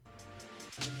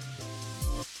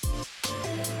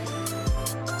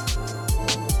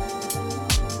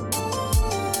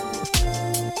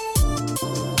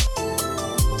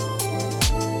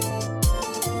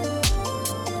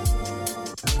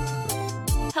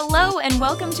Hello and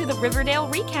welcome to the Riverdale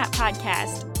Recap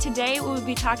Podcast. Today we will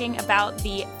be talking about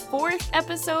the 4th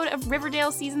episode of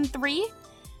Riverdale Season 3.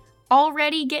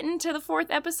 Already getting to the 4th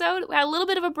episode. We had a little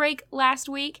bit of a break last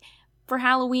week for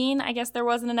Halloween. I guess there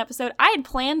wasn't an episode. I had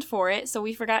planned for it, so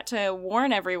we forgot to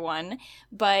warn everyone.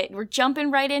 But we're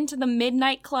jumping right into the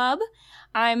Midnight Club.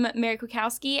 I'm Mary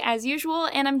Kwiatkowski, as usual,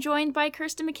 and I'm joined by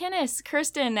Kirsten McInnes.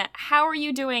 Kirsten, how are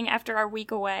you doing after our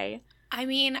week away? I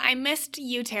mean, I missed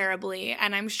you terribly,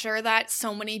 and I'm sure that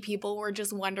so many people were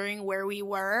just wondering where we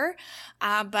were.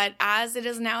 But as it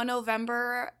is now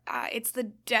November, it's the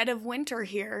dead of winter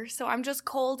here, so I'm just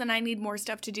cold and I need more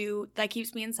stuff to do that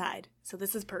keeps me inside. So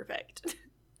this is perfect.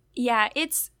 Yeah,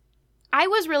 I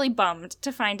was really bummed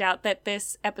to find out that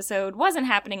this episode wasn't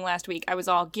happening last week. I was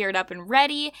all geared up and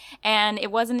ready, and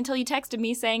it wasn't until you texted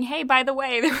me saying, hey, by the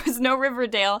way, there was no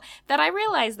Riverdale, that I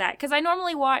realized that, because I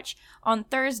normally watch on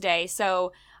Thursday,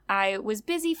 so I was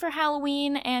busy for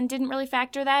Halloween and didn't really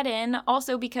factor that in.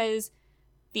 Also because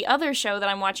the other show that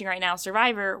I'm watching right now,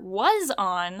 Survivor, was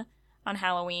on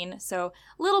Halloween, so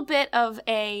a little bit of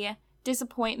a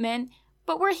disappointment,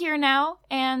 but we're here now,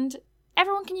 and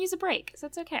everyone can use a break, so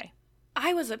it's okay.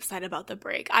 I was upset about the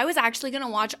break. I was actually going to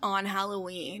watch on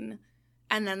Halloween,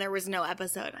 and then there was no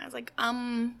episode. And I was like,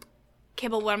 okay,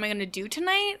 but what am I going to do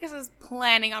tonight? Because I was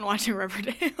planning on watching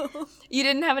Riverdale. You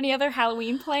didn't have any other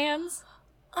Halloween plans?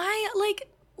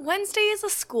 Wednesday is a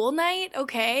school night,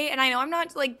 okay? And I know I'm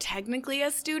not, technically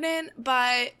a student,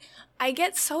 but I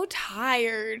get so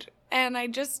tired, and I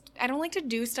don't like to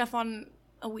do stuff on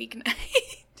a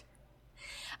weeknight.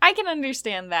 I can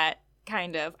understand that.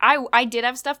 Kind of. I did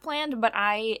have stuff planned, but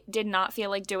I did not feel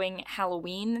like doing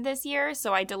Halloween this year,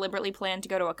 so I deliberately planned to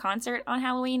go to a concert on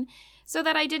Halloween so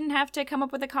that I didn't have to come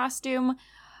up with a costume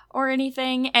or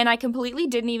anything, and I completely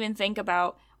didn't even think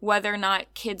about whether or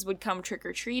not kids would come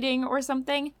trick-or-treating or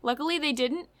something. Luckily, they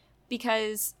didn't,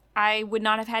 because I would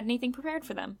not have had anything prepared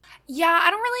for them. Yeah, I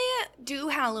don't really do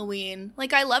Halloween.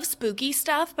 I love spooky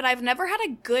stuff, but I've never had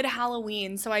a good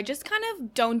Halloween, so I just kind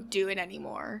of don't do it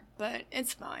anymore, but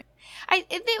it's fine.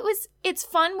 It's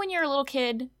fun when you're a little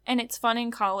kid, and it's fun in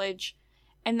college,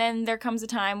 and then there comes a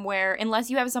time where, unless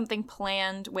you have something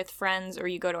planned with friends, or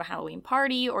you go to a Halloween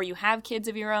party, or you have kids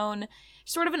of your own,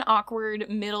 sort of an awkward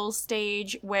middle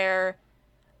stage where,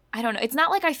 I don't know, it's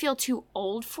not like I feel too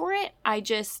old for it, I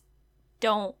just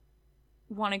don't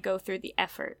want to go through the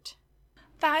effort.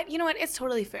 You know what, it's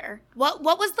totally fair. What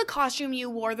was the costume you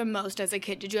wore the most as a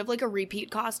kid? Did you have a repeat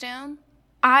costume?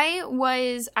 I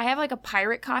have a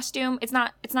pirate costume. It's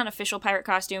not an official pirate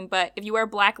costume, but if you wear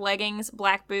black leggings,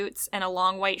 black boots, and a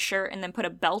long white shirt, and then put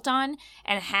a belt on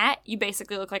and a hat, you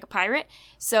basically look like a pirate.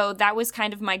 So that was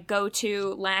kind of my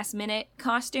go-to last-minute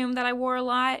costume that I wore a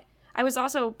lot. I was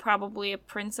also probably a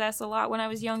princess a lot when I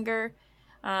was younger.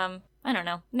 I don't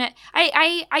know.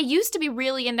 I used to be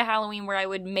really into Halloween where I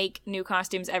would make new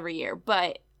costumes every year,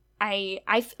 but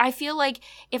I feel like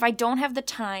if I don't have the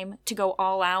time to go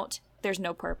all out, there's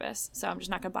no purpose, so I'm just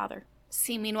not gonna bother.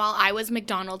 See, meanwhile, I was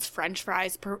McDonald's French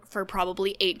fries for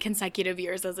probably 8 consecutive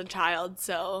years as a child,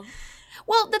 so...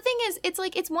 Well, the thing is,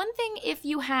 it's one thing if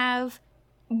you have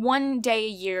one day a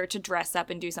year to dress up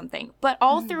and do something, but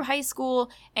all through high school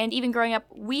and even growing up,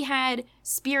 we had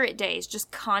spirit days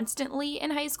just constantly in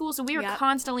high school, so we were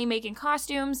constantly making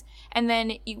costumes, and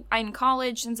then in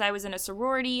college, since I was in a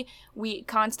sorority, we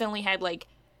constantly had,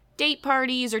 date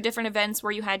parties or different events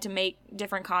where you had to make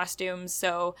different costumes.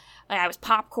 So I was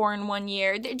popcorn one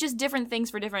year, just different things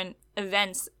for different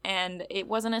events, and it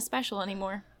wasn't as special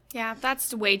anymore. Yeah,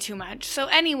 that's way too much. So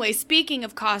anyway, speaking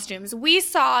of costumes, we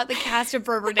saw the cast of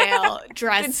Riverdale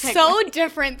dress so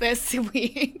different this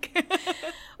week.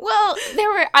 Well,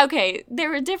 there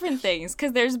were different things,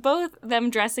 because there's both them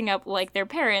dressing up like their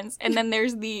parents, and then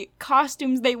there's the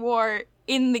costumes they wore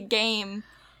in the game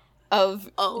of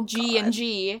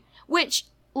G&G, which,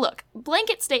 look,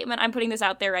 blanket statement, I'm putting this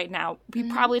out there right now. We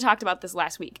probably talked about this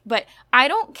last week, but I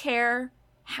don't care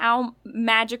how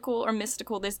magical or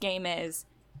mystical this game is.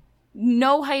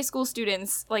 No high school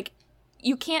students,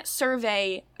 you can't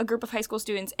survey a group of high school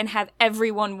students and have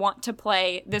everyone want to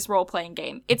play this role-playing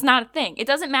game. It's not a thing. It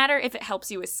doesn't matter if it helps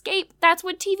you escape. That's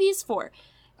what TV's for.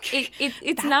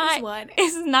 It's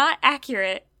not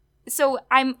accurate. So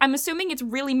I'm assuming it's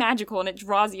really magical and it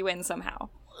draws you in somehow.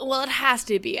 Well, it has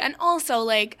to be. And also,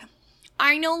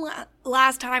 I know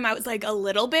last time I was, a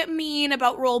little bit mean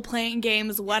about role-playing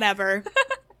games, whatever.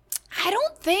 I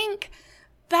don't think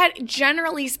that,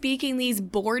 generally speaking, these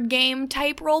board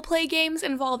game-type role-play games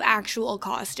involve actual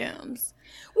costumes.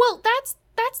 Well, that's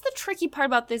the tricky part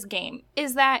about this game,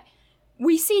 is that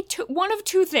we see one of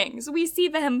two things. We see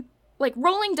them like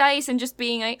rolling dice and just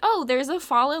being like, oh, there's a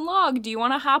fallen log. Do you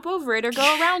want to hop over it or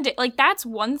go around it? Like, that's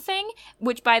one thing,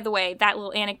 which, by the way, that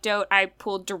little anecdote I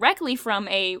pulled directly from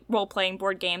a role-playing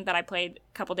board game that I played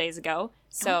a couple days ago.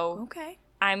 So okay.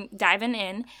 I'm diving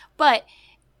in. But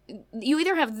you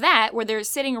either have that, where they're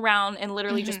sitting around and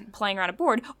literally just playing around a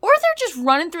board, or they're just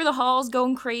running through the halls,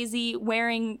 going crazy,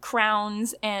 wearing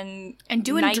crowns and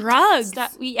doing drugs.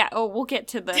 Stuff. Yeah. Oh, we'll get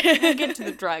to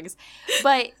the drugs,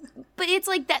 but it's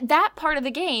like that part of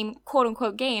the game, quote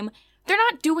unquote game. They're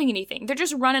not doing anything. They're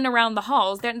just running around the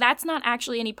halls. That's not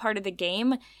actually any part of the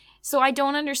game. So I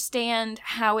don't understand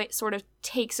how it sort of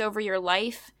takes over your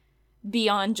life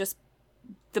beyond just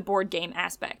the board game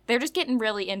aspect. They're just getting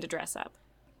really into dress up.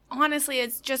 Honestly,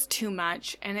 it's just too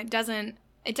much, and it doesn't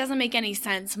make any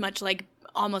sense, much like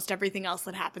almost everything else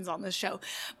that happens on this show.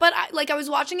 But I was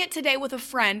watching it today with a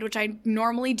friend, which I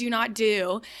normally do not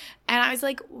do, and I was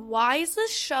like, why is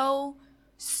this show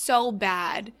so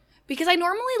bad? Because I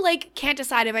normally can't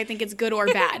decide if I think it's good or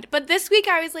bad. But this week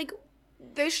I was like,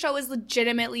 this show is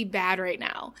legitimately bad right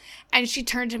now. And she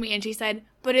turned to me and she said,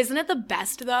 but isn't it the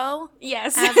best though?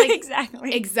 Yes, and I was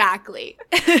like, exactly.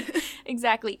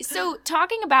 Exactly. So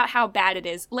talking about how bad it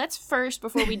is, let's first,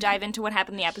 before we dive into what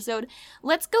happened in the episode,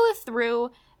 let's go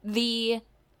through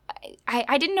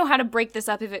I didn't know how to break this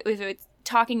up, if it's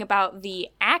talking about the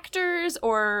actors,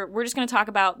 or we're just going to talk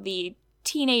about the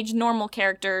teenage normal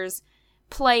characters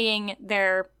playing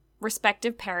their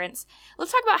respective parents.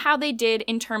 Let's talk about how they did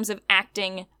in terms of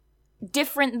acting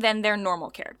different than their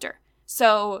normal character.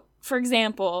 So, for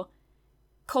example,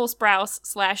 Cole Sprouse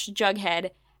 /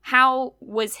 Jughead, how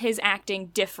was his acting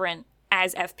different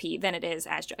as FP than it is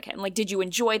as Jughead? Like, did you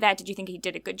enjoy that? Did you think he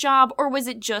did a good job? Or was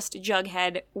it just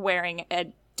Jughead wearing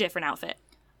a different outfit?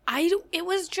 It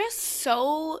was just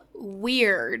so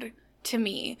weird to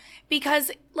me,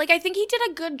 because, I think he did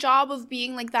a good job of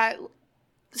being, that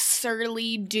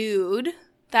surly dude,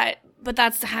 but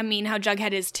that's, how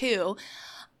Jughead is too.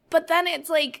 But then it's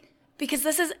because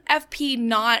this is FP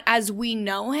not as we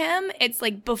know him, it's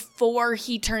before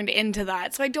he turned into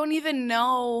that. So I don't even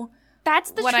know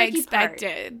that's the what I tricky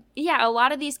expected. Part. Yeah, a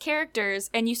lot of these characters,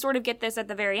 and you sort of get this at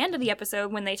the very end of the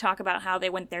episode when they talk about how they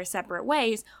went their separate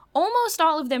ways, almost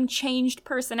all of them changed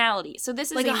personality. So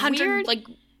this is weird,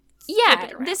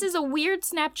 this is a weird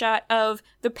snapshot of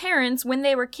the parents when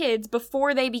they were kids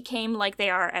before they became like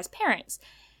they are as parents.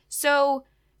 So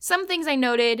some things I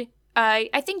noted,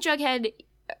 I think Jughead,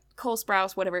 Cole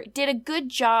Sprouse, whatever, did a good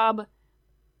job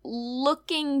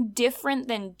looking different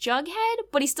than Jughead,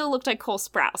 but he still looked like Cole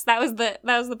Sprouse. That was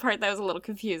the part that was a little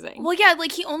confusing. Well, yeah,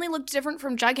 he only looked different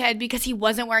from Jughead because he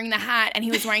wasn't wearing the hat and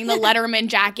he was wearing the Letterman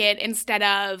jacket instead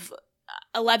of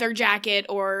a leather jacket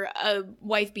or a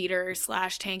wife beater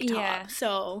 / tank top. Yeah.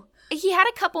 So he had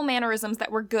a couple mannerisms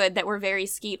that were good, that were very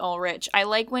Skeet Ulrich. I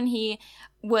like when he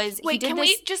was. Wait, can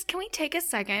we take a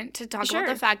second to talk about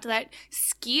the fact that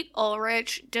Skeet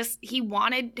Ulrich he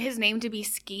wanted his name to be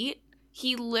Skeet?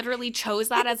 He literally chose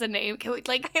that as a name. Can we,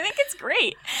 I think it's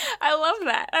great. I love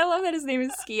that. I love that his name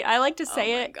is Skeet. I like to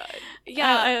say it. Oh my god.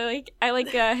 Yeah. I like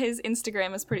his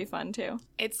Instagram is pretty fun too.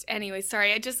 Anyway,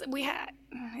 sorry.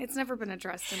 It's never been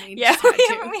addressed to me. Yeah,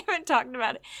 we haven't talked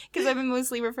about it because I've been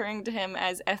mostly referring to him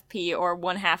as FP, or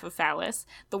one half of Phallus,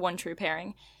 the one true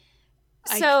pairing.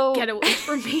 So get away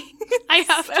from me. I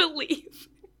have to leave.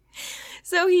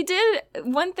 So he did,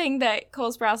 one thing that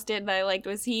Cole Sprouse did that I liked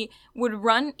was he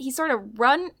ran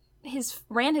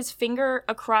his finger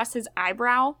across his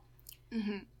eyebrow,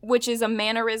 which is a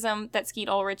mannerism that Skeet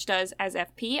Ulrich does as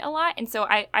FP a lot. And so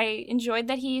I enjoyed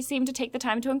that he seemed to take the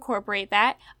time to incorporate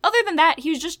that. Other than that,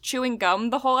 he was just chewing gum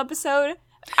the whole episode.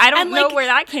 I don't know where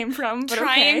that came from, but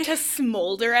trying to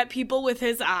smolder at people with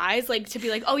his eyes, to be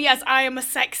like, oh yes, I am a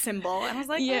sex symbol. And I was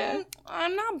like, yeah,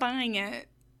 I'm not buying it.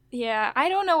 Yeah, I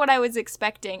don't know what I was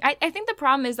expecting. I think the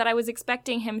problem is that I was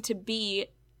expecting him to be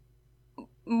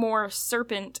more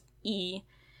serpent-y,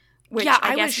 which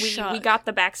I guess we got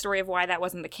the backstory of why that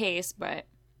wasn't the case, but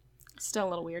still a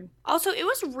little weird. Also, it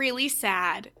was really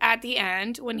sad at the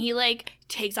end when he,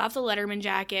 takes off the Letterman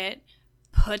jacket,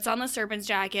 puts on the serpent's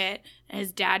jacket, and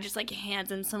his dad just,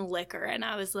 hands him some liquor, and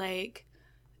I was like,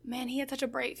 man, he had such a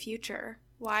bright future.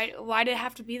 Why did it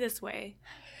have to be this way?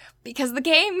 Because the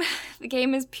game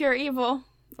is pure evil.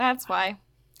 That's why.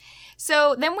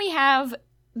 So then we have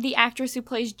the actress who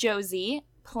plays Josie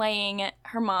playing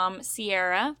her mom,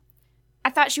 Sierra. I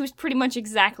thought she was pretty much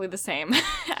exactly the same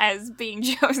as being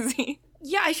Josie.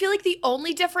 Yeah, I feel like the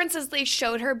only difference is they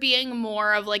showed her being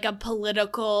more of a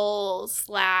political /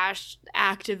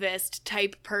 activist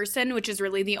type person, which is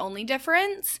really the only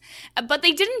difference. But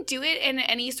they didn't do it in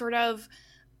any sort of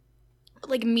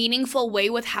like meaningful way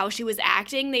with how she was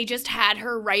acting. They just had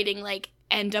her writing like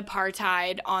 "end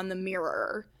apartheid" on the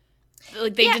mirror.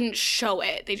 Like they didn't show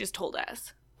it. They just told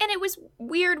us. And it was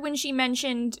weird when she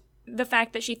mentioned the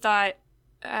fact that she thought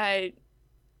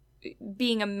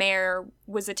being a mayor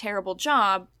was a terrible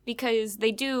job, because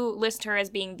they do list her as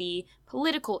being the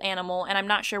political animal, and I'm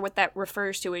not sure what that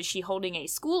refers to. Is she holding a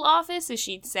school office? Is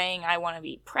she saying, I want to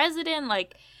be president?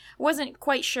 Like, wasn't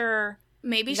quite sure.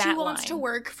 Maybe she wants to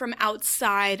work from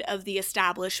outside of the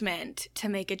establishment to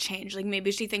make a change. Like,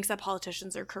 maybe she thinks that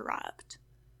politicians are corrupt.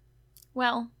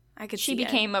 Well, I could she see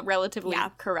became a relatively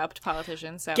corrupt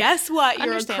politician, so guess what?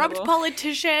 You're a corrupt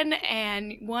politician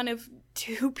and one of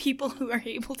 2 people who are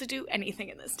able to do anything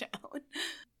in this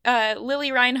town.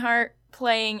 Lily Reinhart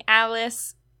playing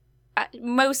Alice.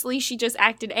 Mostly she just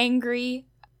acted angry.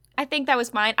 I think that was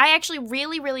fine. I actually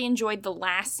really, really enjoyed the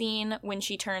last scene when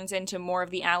she turns into more of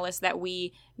the Alice that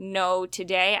we know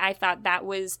today. I thought that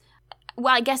was...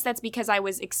 Well, I guess that's because I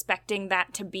was expecting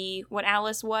that to be what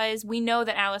Alice was. We know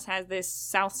that Alice has this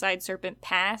Southside Serpent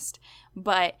past,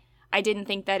 but I didn't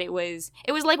think that it was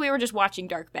like we were just watching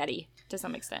Dark Betty to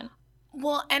some extent.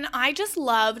 Well, and I just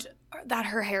loved that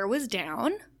her hair was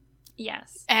down.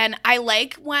 Yes. And I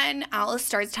like when Alice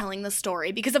starts telling the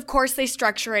story, because of course they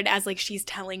structure it as like she's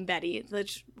telling Betty,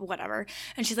 whatever.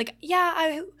 And she's like,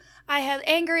 yeah, I have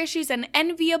anger issues and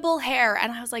enviable hair.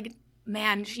 And I was like,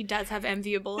 man, she does have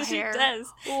enviable hair. She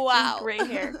does. Wow. She has great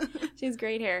hair. She has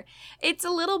great hair. It's a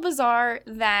little bizarre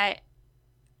that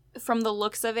from the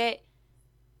looks of it,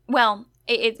 well,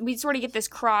 we sort of get this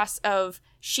cross of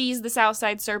she's the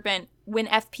Southside Serpent when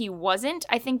FP wasn't.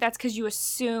 I think that's because you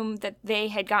assume that they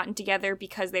had gotten together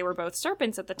because they were both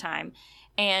serpents at the time,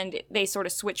 and they sort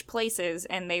of switched places,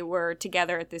 and they were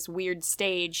together at this weird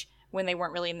stage when they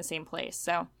weren't really in the same place.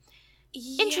 So,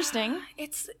 interesting.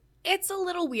 It's a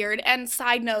little weird. And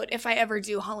side note, if I ever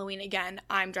do Halloween again,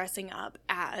 I'm dressing up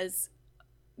as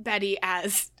Betty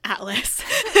as Alice.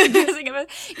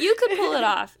 You could pull it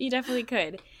off. You definitely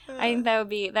could. I think that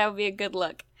would be a good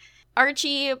look.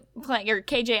 Archie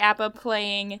KJ Apa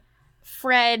playing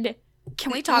Fred.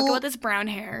 Can we talk about this brown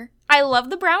hair? I love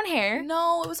the brown hair.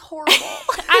 No, it was horrible.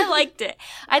 I liked it.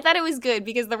 I thought it was good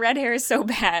because the red hair is so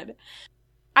bad.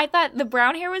 I thought the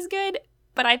brown hair was good,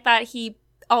 but I thought he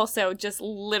also just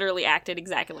literally acted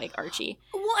exactly like Archie.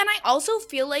 Well, and I also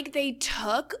feel like they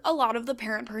took a lot of the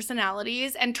parent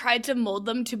personalities and tried to mold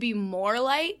them to be more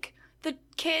like the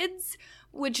kids,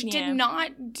 which did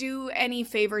not do any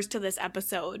favors to this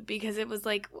episode, because it was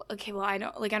like, okay, well, I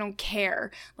don't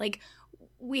care. Like,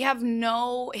 we have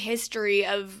no history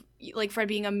of like Fred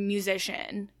being a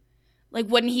musician. Like,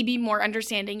 wouldn't he be more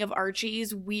understanding of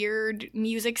Archie's weird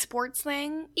music sports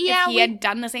thing if he had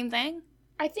done the same thing?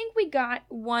 I think we got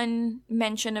one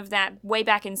mention of that way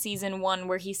back in season 1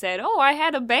 where he said, oh, I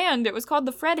had a band. It was called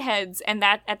the Fredheads. And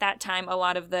that at that time, a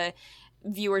lot of the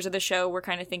viewers of the show were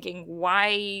kind of thinking,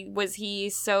 why was he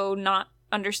so not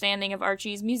understanding of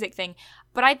Archie's music thing?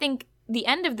 But I think the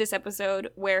end of this episode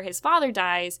where his father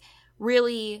dies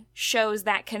really shows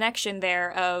that connection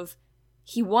there of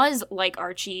he was like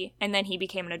Archie and then he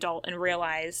became an adult and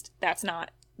realized that's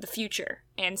not the future.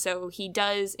 And so he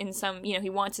does in some, he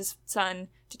wants his son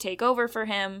to take over for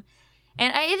him.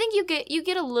 And I think you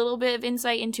get a little bit of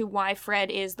insight into why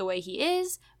Fred is the way he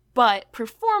is, but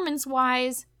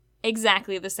performance-wise,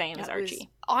 exactly the same as Archie.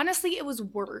 Honestly, it was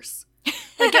worse.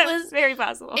 Like, it was very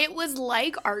possible. It was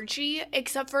like Archie,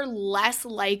 except for less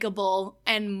likable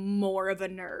and more of a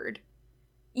nerd.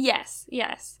 Yes.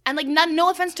 And like,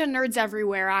 no offense to nerds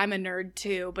everywhere, I'm a nerd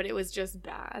too, but it was just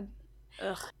bad.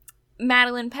 Ugh.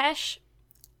 Madeline Pesh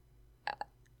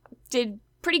did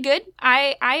pretty good.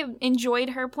 I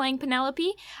enjoyed her playing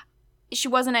Penelope. She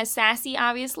wasn't as sassy,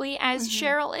 obviously, as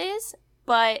Cheryl is,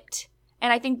 but...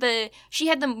 And I think she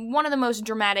had one of the most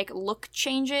dramatic look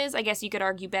changes. I guess you could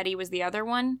argue Betty was the other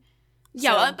one.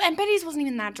 Yeah, and Betty's wasn't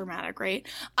even that dramatic, right?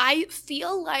 I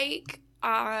feel like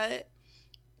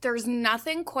there's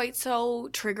nothing quite so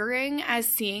triggering as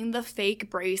seeing the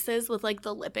fake braces with, like,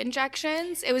 the lip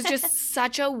injections. It was just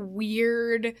such a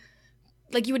weird...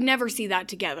 Like, you would never see that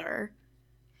together.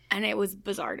 And it was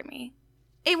bizarre to me.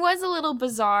 It was a little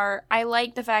bizarre. I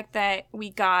like the fact that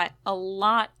we got a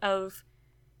lot of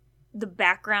the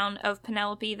background of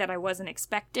Penelope that I wasn't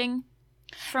expecting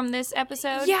from this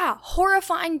episode. Yeah,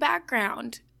 horrifying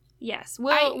background. Yes,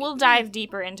 we'll dive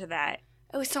deeper into that.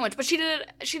 It was so much, but she did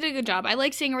a good job. I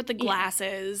like seeing her with the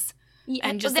glasses. Yeah,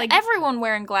 and just like everyone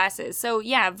wearing glasses. So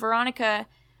yeah, Veronica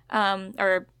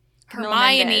or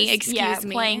Hermione, excuse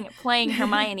me. playing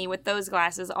Hermione with those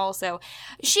glasses also.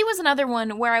 She was another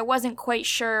one where I wasn't quite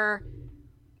sure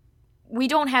we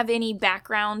don't have any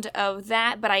background of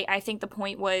that, but I think the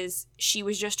point was she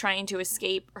was just trying to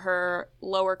escape her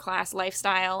lower class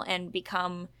lifestyle and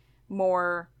become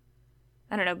more,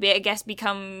 I don't know, I guess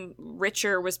become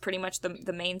richer was pretty much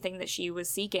the main thing that she was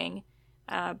seeking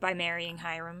by marrying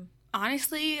Hiram.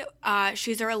 Honestly,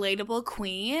 she's a relatable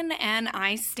queen, and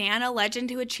I stan a legend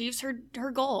who achieves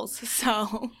her goals, so...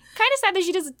 Kind of sad that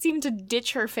she doesn't seem to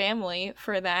ditch her family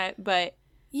for that, but...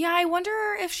 Yeah, I wonder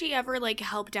if she ever, like,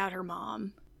 helped out her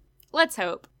mom. Let's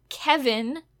hope.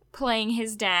 Kevin playing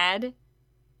his dad.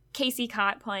 Casey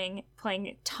Cott playing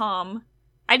Tom.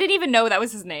 I didn't even know that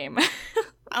was his name.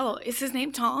 Oh, is his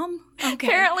name Tom? Okay.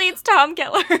 Apparently it's Tom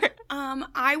Kettler.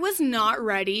 I was not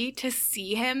ready to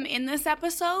see him in this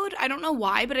episode. I don't know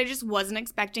why, but I just wasn't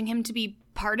expecting him to be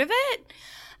part of it.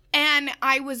 And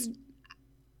I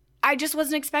just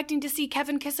wasn't expecting to see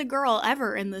Kevin kiss a girl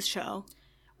ever in this show.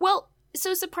 Well,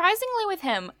 so surprisingly with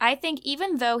him, I think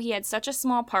even though he had such a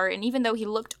small part, and even though he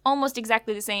looked almost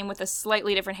exactly the same with a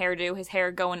slightly different hairdo, his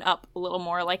hair going up a little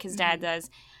more like his dad does,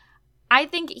 I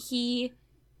think he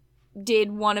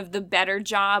did one of the better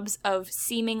jobs of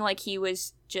seeming like he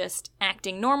was just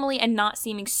acting normally and not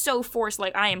seeming so forced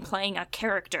like I am playing a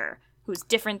character who's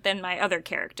different than my other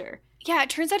character. Yeah, it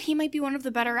turns out he might be one of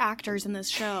the better actors in this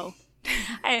show.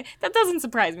 That doesn't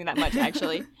surprise me that much,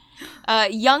 actually.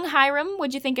 Young Hiram,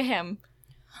 what'd you think of him?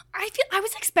 I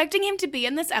was expecting him to be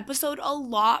in this episode a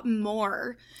lot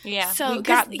more. Yeah, so we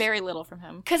got very little from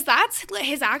him. Because that's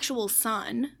his actual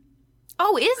son.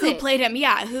 Oh, is who it? Who played him,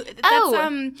 yeah.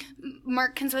 That's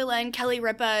Mark Consuela and Kelly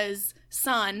Ripa's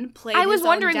son played his own dad. I was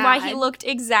wondering why he looked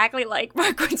exactly like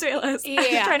Mark Consuela's. Yeah. I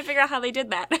was trying to figure out how they did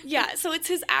that. Yeah, so it's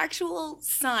his actual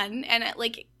son, and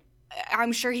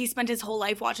I'm sure he spent his whole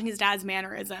life watching his dad's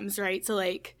mannerisms, right? So,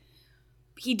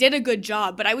 he did a good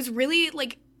job, but I was really,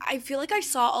 I feel like I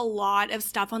saw a lot of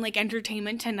stuff on,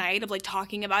 Entertainment Tonight of,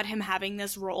 talking about him having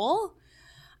this role,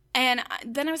 and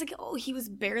then I was like, oh, he was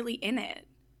barely in it.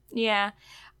 Yeah.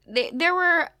 There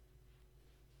were...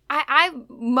 I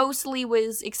mostly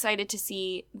was excited to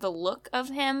see the look of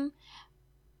him,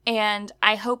 and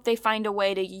I hope they find a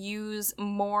way to use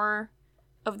more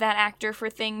of that actor for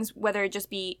things, whether it just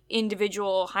be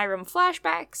individual Hiram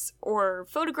flashbacks or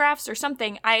photographs or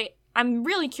something. I'm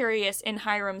really curious in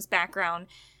Hiram's background.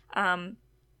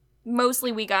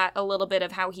 Mostly we got a little bit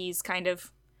of how he's kind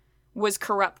of was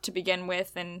corrupt to begin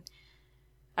with and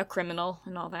a criminal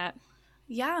and all that.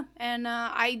 Yeah, and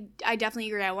I definitely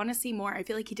agree. I want to see more. I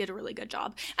feel like he did a really good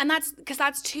job. And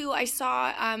that's too, I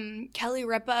saw Kelly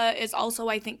Ripa is also,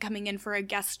 I think, coming in for a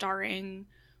guest starring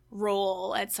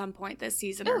role at some point this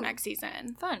season or next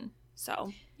season. Fun.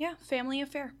 So, yeah, family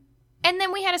affair. And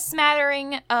then we had a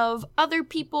smattering of other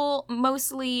people,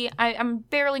 mostly, I'm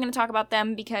barely going to talk about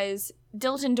them because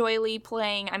Dilton Doily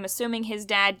playing, I'm assuming his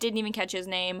dad, didn't even catch his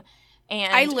name.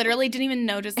 And I literally didn't even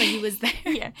notice that he was there.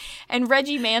 Yeah. And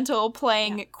Reggie Mantle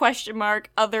playing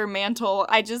other Mantle.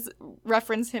 I just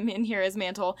reference him in here as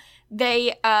Mantle.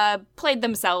 They played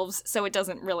themselves, so it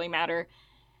doesn't really matter,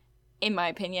 in my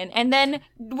opinion. And then,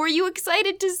 were you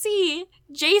excited to see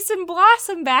Jason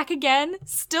Blossom back again?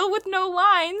 Still with no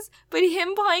lines, but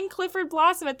him playing Clifford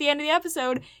Blossom at the end of the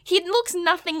episode. He looks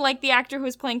nothing like the actor who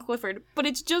was playing Clifford, but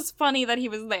it's just funny that he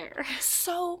was there.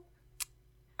 So...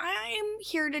 I'm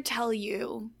here to tell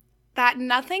you that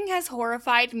nothing has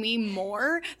horrified me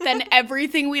more than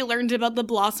everything we learned about the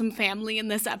Blossom family in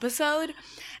this episode.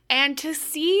 And to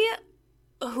see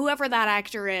whoever that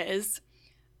actor is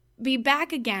be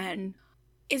back again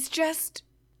is just,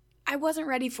 I wasn't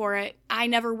ready for it. I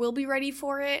never will be ready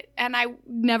for it. And I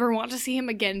never want to see him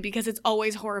again because it's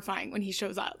always horrifying when he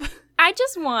shows up. I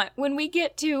just want, when we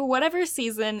get to whatever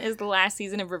season is the last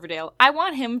season of Riverdale, I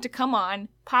want him to come on,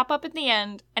 pop up at the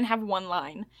end, and have one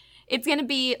line. It's going to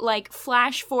be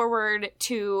flash forward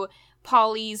to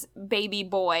Polly's baby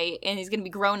boy, and he's going to be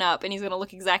grown up, and he's going to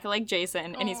look exactly like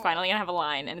Jason, and he's finally going to have a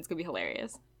line, and it's going to be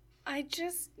hilarious.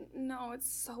 No,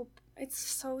 it's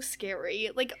so scary.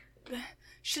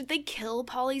 Should they kill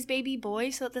Polly's baby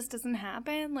boy so that this doesn't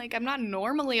happen? I'm not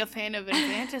normally a fan of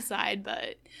infanticide,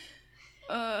 but...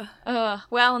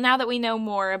 Well, now that we know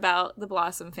more about the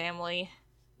Blossom family,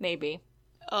 maybe.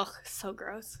 Ugh, so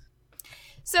gross.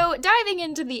 So, diving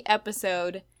into the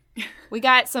episode, we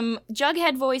got some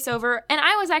Jughead voiceover, and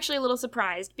I was actually a little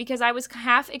surprised because I was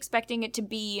half expecting it to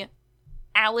be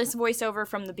Alice voiceover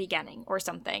from the beginning or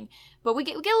something. But we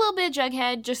get a little bit of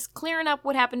Jughead just clearing up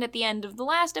what happened at the end of the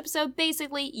last episode.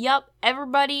 Basically,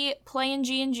 everybody playing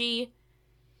G&G.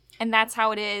 And that's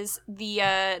how it is. The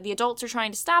adults are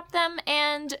trying to stop them,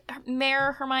 and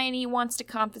Mayor Hermione wants to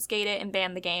confiscate it and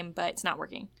ban the game, but it's not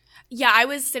working. Yeah, I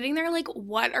was sitting there like,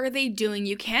 what are they doing?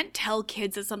 You can't tell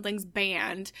kids that something's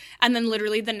banned. And then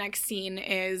literally the next scene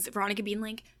is Veronica being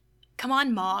like, come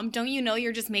on, Mom, don't you know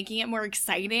you're just making it more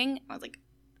exciting? I was like,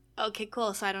 okay,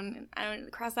 cool. So I don't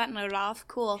cross that note off.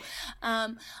 Cool.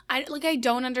 I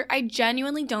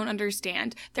genuinely don't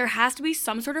understand. There has to be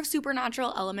some sort of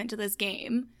supernatural element to this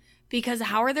game, because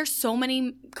how are there so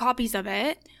many copies of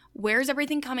it? Where's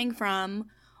everything coming from?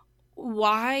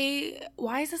 Why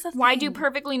is this a thing? Why do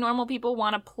perfectly normal people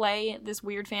want to play this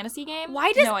weird fantasy game?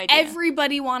 Why does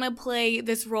everybody want to play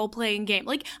this role-playing game?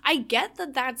 Like, I get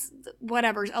that that's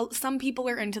whatever. Some people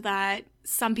are into that.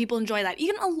 Some people enjoy that.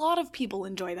 Even a lot of people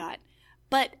enjoy that.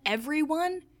 But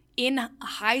everyone in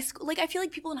high school, like, I feel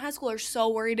like people in high school are so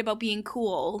worried about being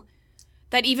cool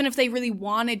that even if they really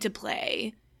wanted to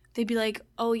play, they'd be like,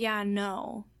 oh yeah,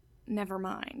 no, never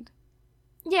mind.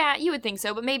 Yeah, you would think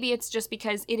so, but maybe it's just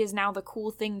because it is now the cool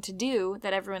thing to do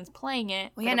that everyone's playing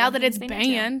it. Well, yeah, now that it's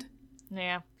banned.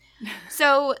 Yeah.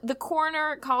 So the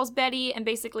coroner calls Betty and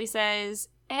basically says,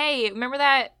 hey, remember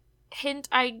that hint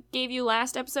I gave you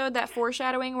last episode, that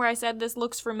foreshadowing where I said this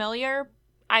looks familiar?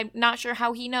 I'm not sure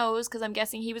how he knows, because I'm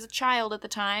guessing he was a child at the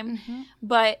time. Mm-hmm.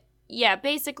 But yeah,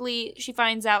 basically she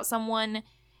finds out someone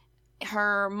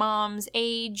her mom's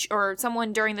age, or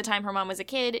someone during the time her mom was a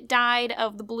kid, died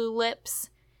of the blue lips.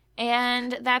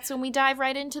 And that's when we dive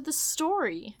right into the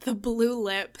story. The blue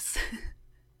lips.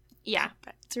 Yeah,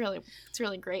 it's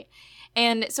really great.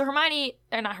 And so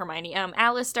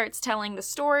Alice starts telling the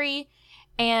story,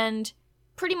 and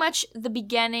pretty much the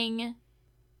beginning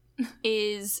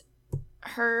is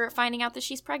her finding out that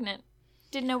she's pregnant.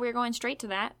 Didn't know we were going straight to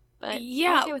that, but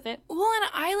yeah, I'm okay with it. Well,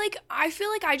 and I feel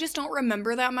like I just don't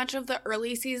remember that much of the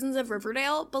early seasons of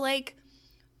Riverdale, but like,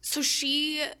 so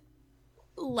she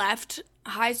left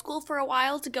high school for a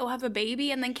while to go have a baby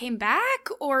and then came back,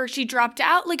 or she dropped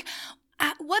out? Like,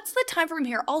 what's the time frame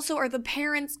here? Also, are the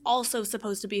parents also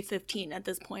supposed to be 15 at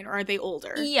this point, or are they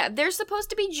older? Yeah, they're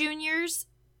supposed to be juniors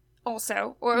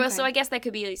also, or okay. So I guess that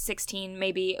could be like 16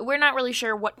 maybe. We're not really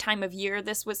sure what time of year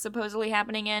this was supposedly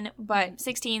happening in, but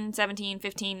 16, 17,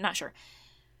 15, not sure.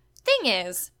 Thing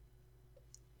is,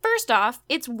 first off,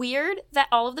 it's weird that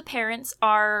all of the parents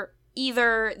are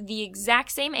either the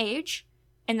exact same age,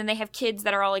 and then they have kids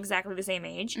that are all exactly the same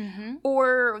age, mm-hmm.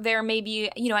 or they're maybe,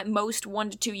 at most 1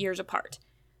 to 2 years apart.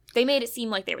 They made it seem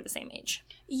like they were the same age.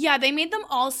 Yeah, they made them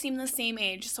all seem the same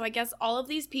age. So I guess all of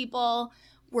these people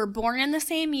were born in the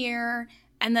same year,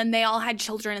 and then they all had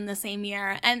children in the same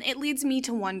year. And it leads me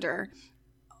to wonder,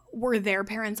 were their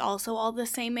parents also all the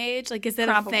same age? Like, is it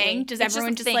Probably. A thing? Does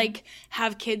everyone just like,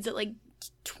 have kids at, like,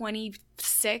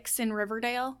 26 in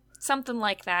Riverdale? Something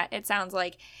like that, it sounds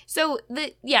like. So,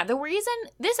 the reason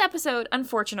this episode,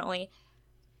 unfortunately,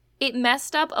 it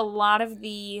messed up a lot of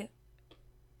the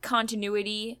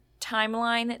continuity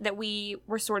timeline that we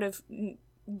were sort of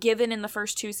given in the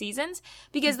first 2 seasons,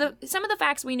 because some of the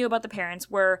facts we knew about the parents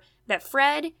were that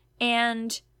Fred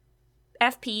and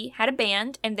FP had a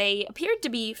band, and they appeared to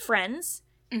be friends.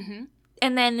 Mm-hmm.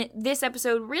 And then this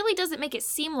episode really doesn't make it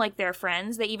seem like they're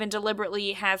friends. They even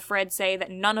deliberately have Fred say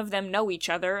that none of them know each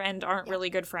other and aren't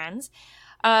really good friends.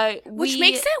 Which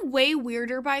makes it way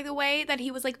weirder, by the way, that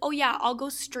he was like, oh yeah, I'll go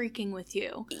streaking with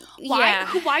you. Why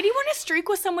do you want to streak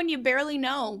with someone you barely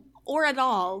know, or at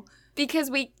all? Because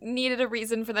we needed a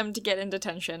reason for them to get in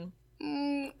detention.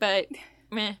 But,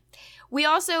 meh. We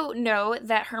also know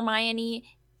that Hermione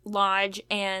Lodge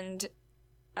and,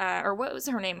 or what was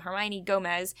her name? Hermione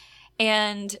Gomez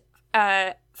and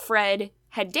Fred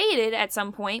had dated at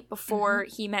some point before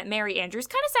he met Mary Andrews.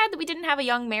 Kind of sad that we didn't have a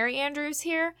young Mary Andrews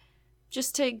here,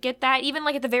 just to get that, even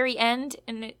like at the very end,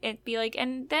 and it'd be like,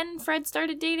 and then Fred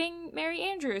started dating Mary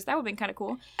Andrews. That would have been kind of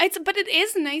cool. But it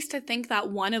is nice to think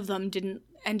that one of them didn't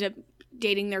end up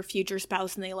dating their future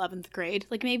spouse in the 11th grade.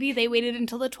 Like, maybe they waited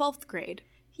until the 12th grade.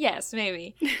 Yes,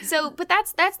 maybe. So, but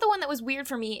that's the one that was weird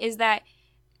for me, is that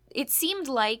it seemed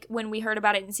like when we heard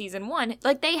about it in season 1,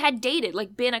 like they had dated,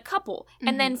 like been a couple. Mm-hmm.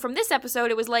 And then from this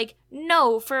episode, it was like,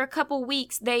 no, for a couple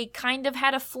weeks, they kind of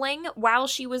had a fling while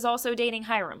she was also dating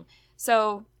Hiram.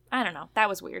 So, I don't know. That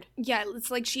was weird. Yeah,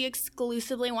 it's like she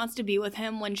exclusively wants to be with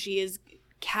him when she is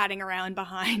catting around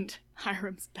behind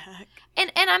Hiram's back.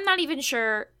 And I'm not even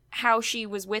sure how she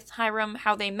was with Hiram,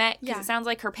 how they met, because it sounds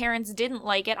like her parents didn't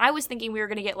like it. I was thinking we were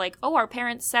going to get like, oh, our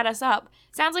parents set us up.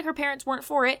 Sounds like her parents weren't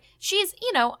for it. She's,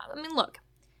 look,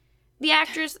 the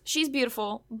actress, she's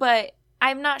beautiful, but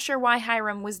I'm not sure why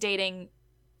Hiram was dating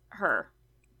her.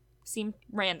 Seemed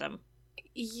random.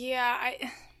 Yeah,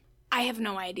 I have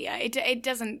no idea. It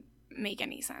doesn't make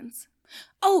any sense.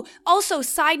 Oh, also,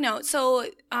 side note, so,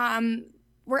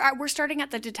 we're starting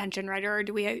at the detention, right? Or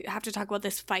do we have to talk about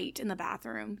this fight in the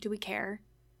bathroom? Do we care?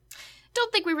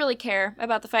 Don't think we really care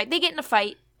about the fight. They get in a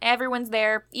fight. Everyone's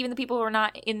there. Even the people who are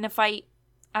not in the fight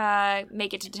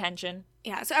make it to detention.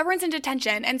 Yeah, so everyone's in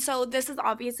detention. And so this is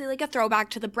obviously like a throwback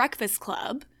to the Breakfast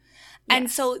Club. Yes.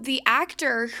 And so the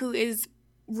actor who is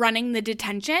running the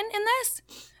detention in this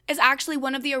is actually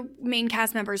one of the main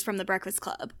cast members from the Breakfast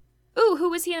Club. Ooh, who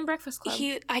was he in Breakfast Club?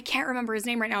 I can't remember his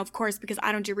name right now, of course, because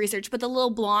I don't do research, but the little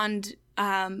blonde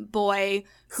boy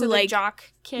who, so like... the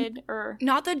jock kid, or...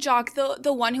 Not the jock,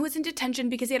 the one who was in detention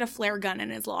because he had a flare gun in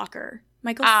his locker.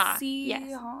 Michael C.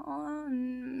 Yes.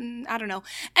 I don't know.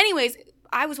 Anyways,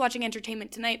 I was watching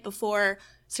Entertainment Tonight before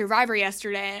Survivor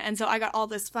yesterday, and so I got all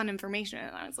this fun information,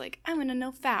 and I was like, I'm gonna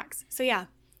know facts. So yeah.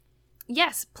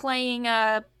 Yes, playing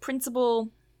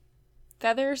Principal...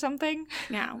 Feather or something?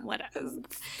 Yeah, whatever.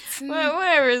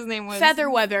 Whatever his name was.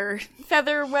 Featherweather,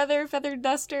 Feather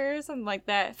Duster, something like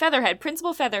that. Featherhead,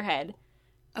 Principal Featherhead.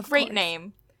 Of Great course.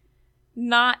 name.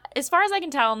 Not, as far as I can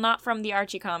tell, not from the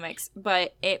Archie comics,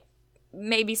 but it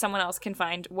maybe someone else can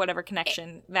find whatever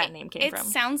connection that name came from.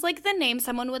 It sounds like the name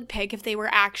someone would pick if they were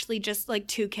actually just like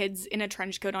two kids in a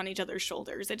trench coat on each other's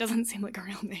shoulders. It doesn't seem like a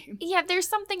real name. Yeah, there's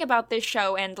something about this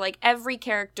show and like every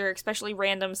character, especially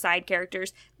random side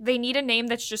characters, they need a name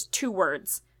that's just 2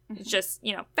 words. It's just,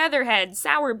 Featherhead,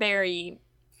 Sourberry.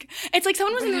 It's like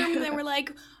someone was in the room and they were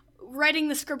like writing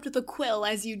the script with a quill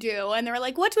as you do, and they were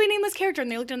like, what do we name this character? And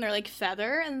they looked and they're like,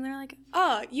 Feather, and they're like,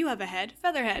 oh, you have a head,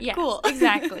 Featherhead. Yes, cool.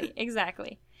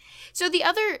 exactly. So the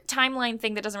other timeline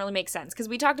thing that doesn't really make sense, because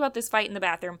we talked about this fight in the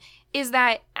bathroom, is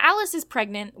that Alice is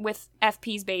pregnant with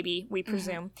FP's baby, we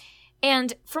presume.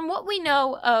 And from what we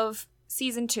know of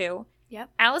season 2,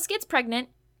 Alice gets pregnant,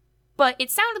 but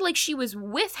it sounded like she was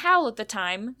with Hal at the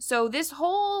time, so this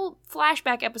whole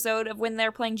flashback episode of when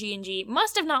they're playing G&G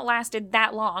must have not lasted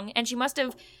that long, and she must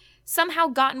have somehow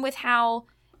gotten with Hal,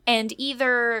 and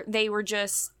either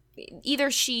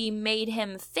she made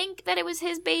him think that it was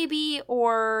his baby,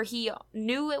 or he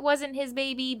knew it wasn't his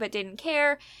baby but didn't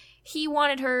care. He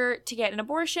wanted her to get an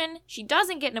abortion. She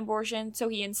doesn't get an abortion, so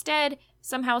he instead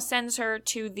somehow sends her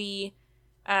to the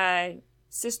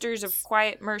Sisters of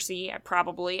Quiet Mercy,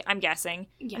 probably, I'm guessing.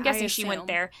 Yeah, I'm guessing she went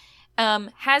there.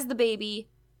 Has the baby,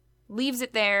 leaves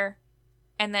it there,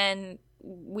 and then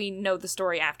we know the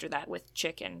story after that with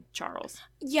Chick and Charles.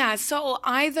 Yeah, so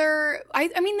either...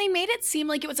 I mean, they made it seem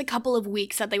like it was a couple of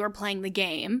weeks that they were playing the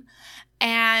game,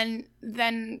 and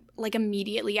then, like,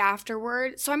 immediately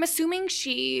afterward. So I'm assuming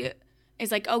she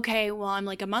is like, okay, well, I'm,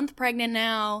 like, a month pregnant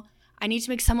now. I need to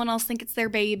make someone else think it's their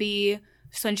baby.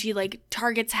 So then she, like,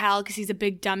 targets Hal because he's a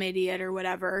big dumb idiot or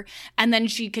whatever. And then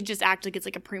she could just act like it's,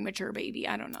 like, a premature baby.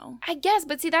 I don't know. I guess,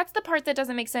 but see, that's the part that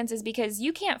doesn't make sense is because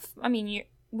you can't...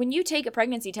 when you take a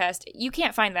pregnancy test, you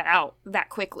can't find that out that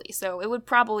quickly. So it would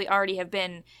probably already have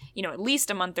been, at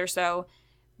least a month or so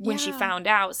when she found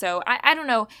out. So I don't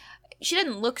know. She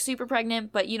didn't look super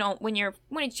pregnant, but, when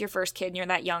it's your first kid and you're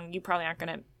that young, you probably aren't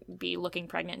going to be looking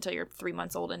pregnant until you're 3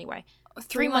 months old anyway.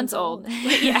 3 months old.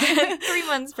 Yeah, 3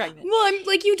 months pregnant. Well, I'm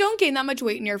like, you don't gain that much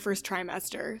weight in your first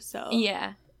trimester, so.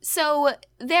 Yeah. So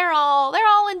they're all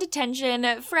in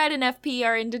detention. Fred and FP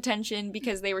are in detention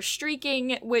because they were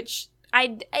streaking, which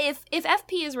if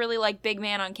FP is really like big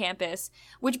man on campus,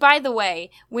 which by the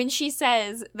way, when she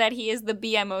says that he is the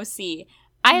BMOC,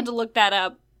 I had to look that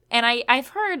up. And I've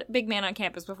heard big man on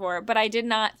campus before, but I did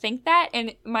not think that,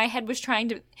 and my head was trying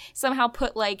to somehow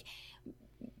put like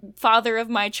father of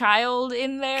my child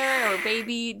in there, or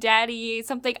baby daddy,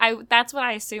 something. That's what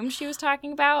I assumed she was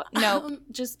talking about. No,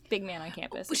 just big man on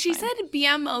campus. She said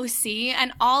BMOC,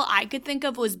 and all I could think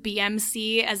of was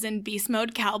BMC, as in Beast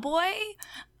Mode Cowboy.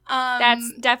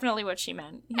 That's definitely what she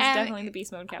meant. He's definitely the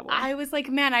Beast Mode Cowboy. I was like,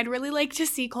 man, I'd really like to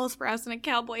see Cole Sprouse in a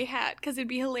cowboy hat, because it'd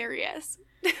be hilarious.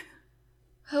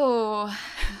 Oh,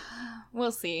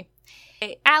 we'll see.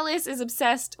 Alice is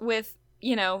obsessed with,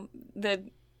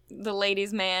 the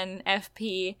ladies' man,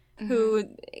 FP, who,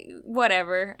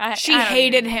 whatever. She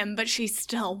hated him, but she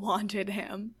still wanted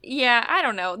him. Yeah, I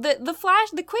don't know.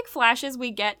 The quick flashes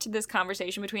we get to this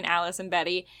conversation between Alice and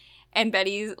Betty, and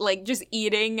Betty's, like, just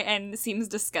eating and seems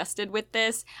disgusted with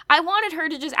this. I wanted her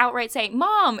to just outright say,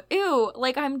 Mom, ew,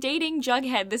 like, I'm dating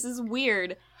Jughead. This is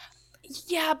weird.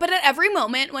 Yeah, but at every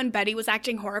moment when Betty was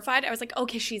acting horrified, I was like,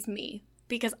 okay, she's me,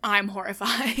 because I'm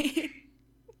horrified.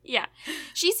 Yeah.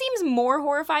 She seems more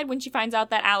horrified when she finds out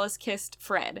that Alice kissed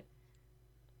Fred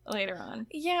later on.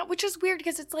 Yeah, which is weird,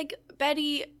 because it's like,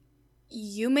 Betty,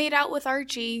 you made out with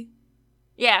Archie.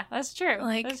 Yeah, that's true.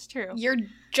 Like, that's true. You're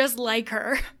just like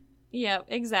her. Yeah,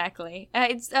 exactly.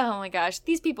 Oh my gosh.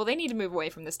 These people, they need to move away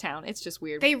from this town. It's just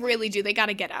weird. They really do. They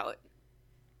gotta get out.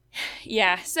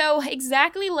 Yeah, so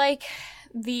exactly like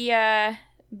the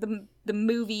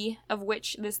movie of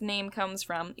which this name comes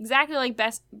from, exactly like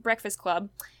Best Breakfast Club,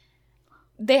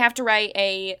 they have to write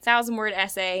a 1,000-word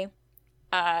essay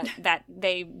that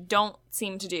they don't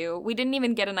seem to do. We didn't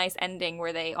even get a nice ending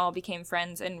where they all became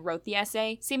friends and wrote the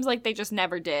essay. Seems like they just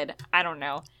never did. I don't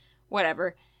know.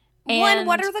 Whatever. And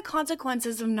what are the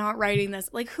consequences of not writing this?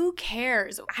 Like, who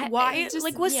cares? Why?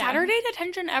 Was Saturday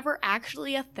detention ever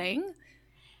actually a thing?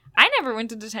 I never went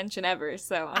to detention ever,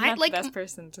 so I'm not the best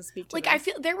person to speak to Like, this. I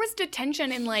feel there was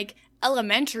detention in, like,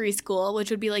 elementary school, which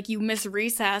would be, like, you miss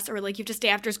recess or, like, you have to stay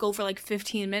after school for, like,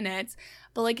 15 minutes.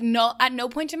 But, like, no, at no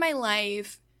point in my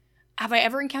life have I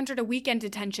ever encountered a weekend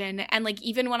detention. And, like,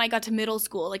 even when I got to middle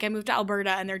school, like, I moved to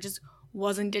Alberta and there just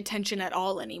wasn't detention at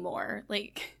all anymore.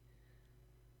 Like,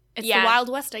 it's the Wild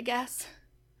West, I guess.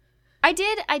 I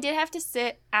did have to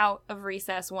sit out of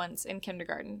recess once in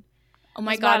kindergarten. Oh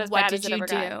my God, what did you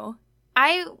do?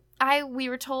 We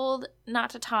were told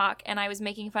not to talk, and I was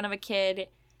making fun of a kid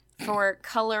for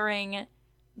coloring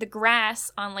the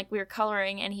grass on, like, we were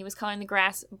coloring, and he was coloring the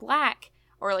grass black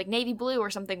or, like, navy blue or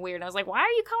something weird. And I was like, why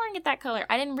are you coloring it that color?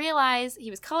 I didn't realize he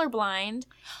was colorblind,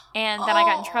 and then I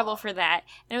got in trouble for that.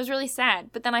 And it was really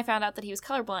sad. But then I found out that he was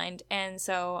colorblind, and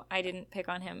so I didn't pick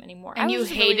on him anymore. And you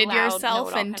hated really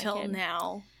yourself until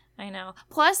now. I know.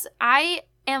 Plus, I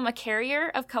am a carrier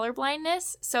of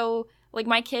colorblindness, so, like,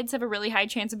 my kids have a really high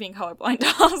chance of being colorblind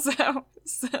also.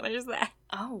 So there's that.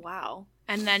 Oh, wow.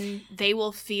 And then they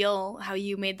will feel how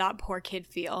you made that poor kid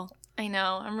feel. I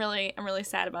know. I'm really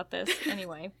sad about this.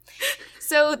 Anyway.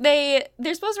 So they're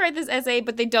supposed to write this essay,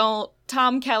 but they don't.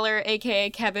 Tom Keller, a.k.a.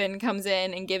 Kevin, comes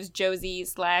in and gives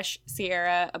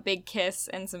Josie/Sierra a big kiss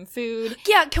and some food.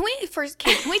 Yeah, can we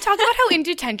talk about how in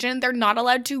detention they're not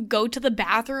allowed to go to the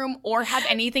bathroom or have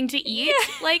anything to eat?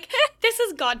 Yeah. Like, this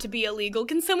has got to be illegal.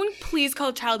 Can someone please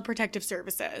call Child Protective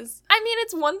Services? I mean,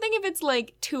 it's one thing if it's,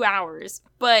 like, 2 hours,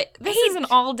 but this is an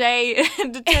all-day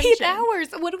detention. 8 hours?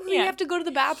 What if we have to go to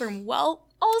the bathroom? Well,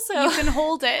 also, you can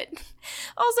hold it.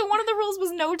 Also, one of the rules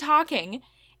was no talking,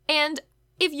 and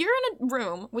if you're in a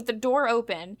room with the door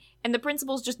open and the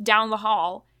principal's just down the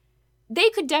hall, they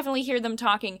could definitely hear them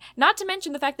talking. Not to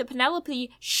mention the fact that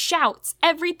Penelope shouts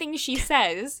everything she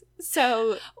says.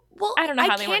 So, well, I don't know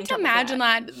how they went in trouble for that. I can't imagine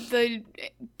that the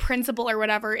principal or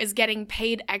whatever is getting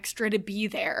paid extra to be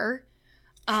there.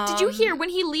 Did you hear when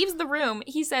he leaves the room?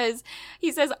 He says,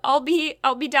 "I'll be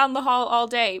down the hall all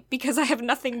day because I have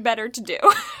nothing better to do." It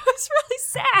was really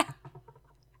sad.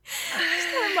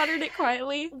 I muttered it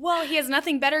quietly. Well, he has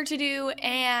nothing better to do,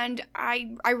 and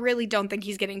I really don't think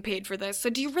he's getting paid for this. So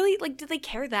do you really, like, do they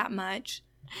care that much?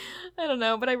 I don't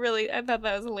know, but I thought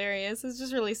that was hilarious. It's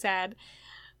just really sad.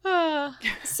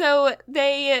 So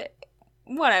they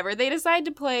decide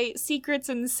to play Secrets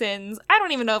and Sins. I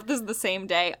don't even know if this is the same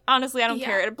day. Honestly, I don't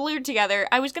care. It blew together.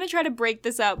 I was going to try to break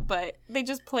this up, but they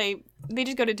just go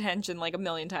to detention like a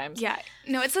million times. Yeah.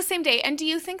 No, it's the same day. And do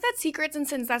you think that Secrets and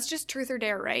Sins, that's just Truth or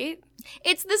Dare, right?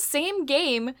 It's the same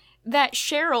game that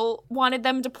Cheryl wanted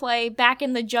them to play back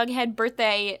in the Jughead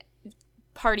birthday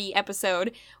party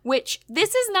episode, which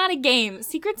this is not a game.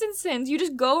 Secrets and Sins, you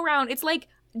just go around. It's like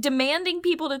demanding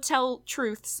people to tell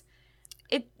truths.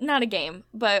 It's not a game,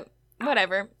 but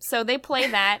whatever. So they play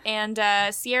that,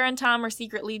 and Sierra and Tom are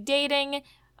secretly dating,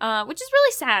 which is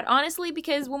really sad, honestly,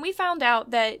 because when we found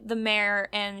out that the mayor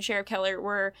and Sheriff Keller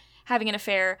were having an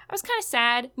affair, I was kind of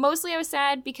sad. Mostly I was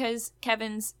sad because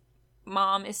Kevin's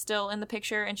mom is still in the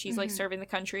picture, and she's, like, serving the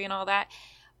country and all that.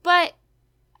 But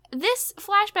this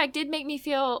flashback did make me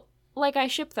feel like I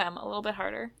shipped them a little bit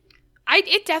harder.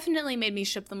 It definitely made me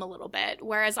ship them a little bit,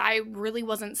 whereas I really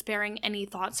wasn't sparing any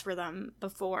thoughts for them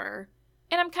before.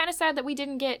 And I'm kind of sad that we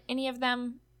didn't get any of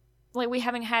them, like, we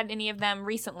haven't had any of them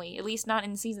recently, at least not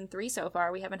in season 3 so far.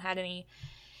 We haven't had any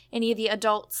of the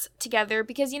adults together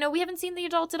because, you know, we haven't seen the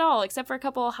adults at all, except for a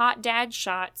couple of hot dad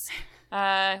shots.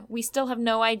 We still have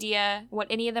no idea what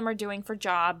any of them are doing for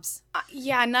jobs.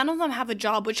 Yeah, none of them have a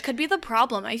job, which could be the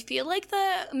problem. I feel like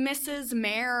the Mrs.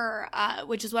 Mayor,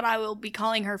 which is what I will be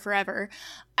calling her forever,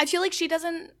 I feel like she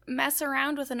doesn't mess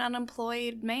around with an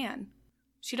unemployed man.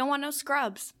 She don't want no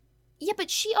scrubs. Yeah,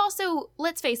 but she also,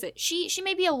 let's face it, she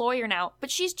may be a lawyer now, but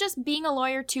she's just being a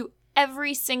lawyer to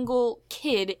every single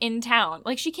kid in town.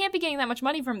 Like, she can't be getting that much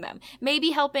money from them.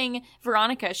 Maybe helping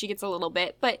Veronica, she gets a little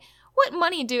bit, but what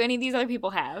money do any of these other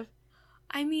people have?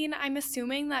 I mean, I'm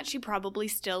assuming that she probably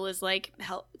still is, like,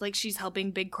 she's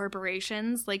helping big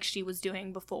corporations like she was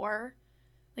doing before.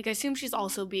 Like, I assume she's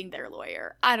also being their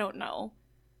lawyer. I don't know.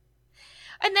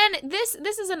 And then this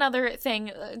is another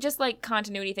thing, just like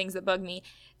continuity things that bug me.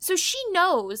 So she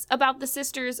knows about the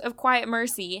Sisters of Quiet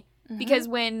Mercy Because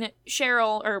when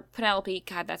Cheryl, or Penelope,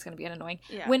 God, that's going to be annoying.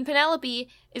 Yeah. When Penelope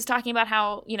is talking about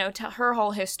how, her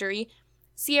whole history,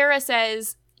 Sierra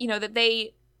says, that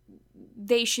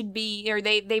they should be, or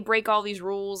they break all these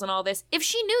rules and all this. If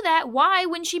she knew that, why,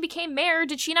 when she became mayor,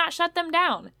 did she not shut them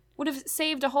down? Would have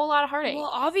saved a whole lot of heartache.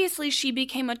 Well, obviously she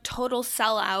became a total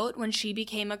sellout when she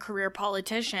became a career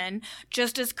politician,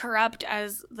 just as corrupt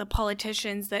as the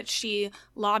politicians that she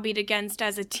lobbied against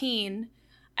as a teen.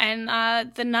 And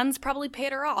the nuns probably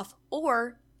paid her off.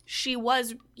 Or she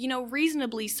was,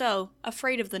 reasonably so,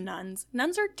 afraid of the nuns.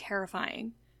 Nuns are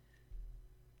terrifying.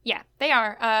 Yeah, they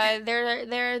are.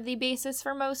 They're the basis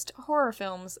for most horror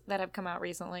films that have come out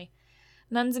recently.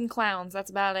 Nuns and clowns,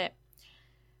 that's about it.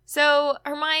 So,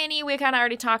 Hermione, we kind of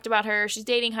already talked about her. She's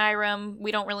dating Hiram.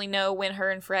 We don't really know when her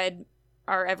and Fred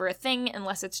are ever a thing,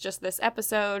 unless it's just this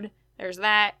episode. There's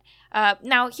that.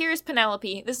 Now, here's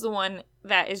Penelope. This is the one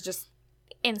that is just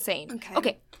insane.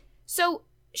 Okay. So,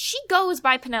 she goes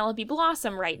by Penelope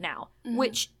Blossom right now,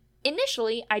 which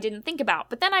initially I didn't think about.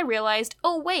 But then I realized,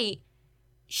 oh, wait,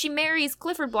 she marries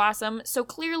Clifford Blossom, so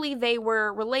clearly they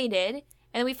were related.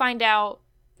 And then we find out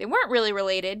they weren't really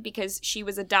related because she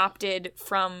was adopted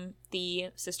from the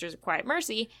Sisters of Quiet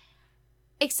Mercy,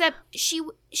 except she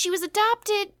was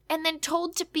adopted and then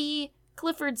told to be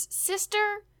Clifford's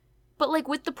sister, but like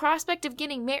with the prospect of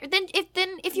getting married.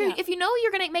 If you know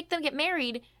you're gonna make them get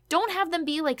married, don't have them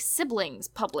be like siblings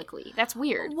publicly. That's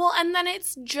weird. Well, and then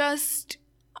it's just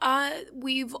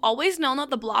we've always known that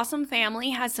the Blossom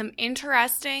family has some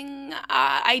interesting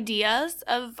ideas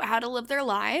of how to live their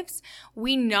lives.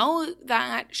 We know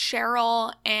that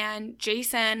Cheryl and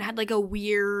Jason had like a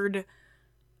weird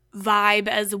vibe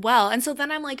as well. And so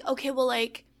then I'm like, okay, well,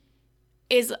 like,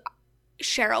 is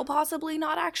Cheryl possibly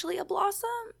not actually a Blossom?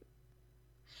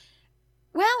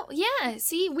 Well, yeah,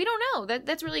 see, we don't know.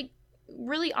 That's really,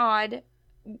 really odd.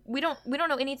 We don't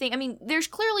know anything. I mean, there's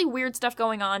clearly weird stuff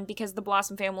going on because the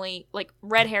Blossom family, like,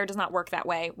 red hair does not work that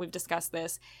way. We've discussed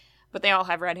this, but they all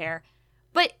have red hair.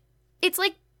 But it's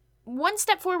like one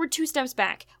step forward, two steps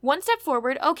back. One step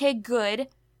forward, okay, good.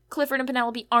 Clifford and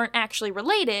Penelope aren't actually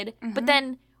related, but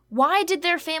then why did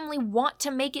their family want to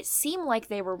make it seem like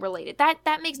they were related?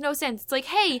 That makes no sense. It's like,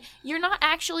 hey, you're not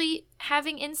actually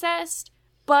having incest,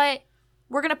 but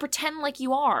we're gonna pretend like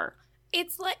you are.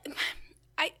 It's like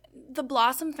the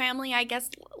Blossom family, I guess,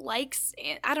 likes,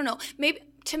 I don't know, maybe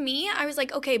to me, I was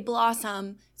like, okay,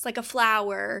 Blossom, it's like a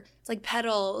flower, it's like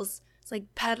petals, it's like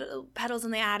petals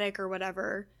in the attic or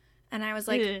whatever. And I was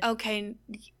like, okay,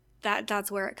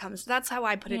 that's where it comes. That's how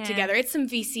I put it together. It's some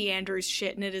VC Andrews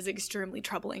shit, and it is extremely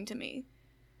troubling to me.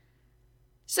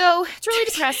 So, it's really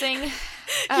depressing.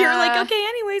 You're like, okay,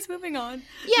 anyways, moving on.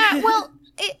 Yeah, well,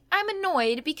 I'm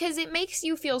annoyed because it makes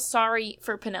you feel sorry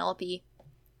for Penelope,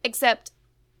 except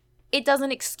it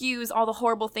doesn't excuse all the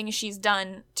horrible things she's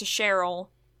done to Cheryl,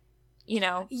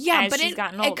 yeah, as but she's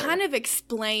gotten older. It kind of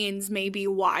explains maybe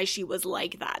why she was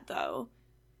like that, though.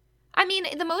 I mean,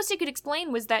 the most it could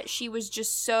explain was that she was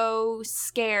just so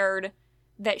scared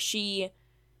that she,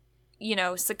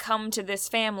 succumbed to this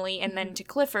family and then to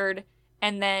Clifford,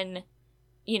 and then,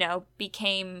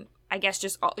 became, I guess,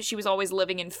 she was always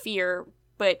living in fear,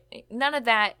 but none of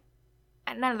that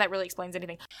really explains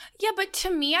anything. Yeah, but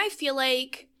to me, I feel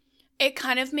like it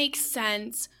kind of makes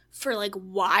sense for, like,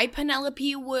 why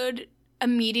Penelope would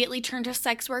immediately turn to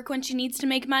sex work when she needs to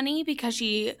make money, because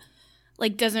she,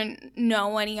 like, doesn't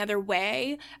know any other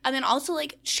way. And then also,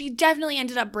 like, she definitely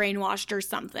ended up brainwashed or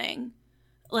something.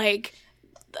 Like,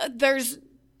 there's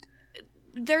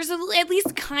at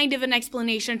least kind of an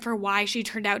explanation for why she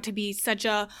turned out to be such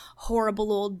a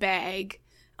horrible old bag.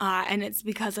 And it's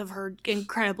because of her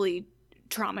incredibly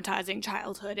traumatizing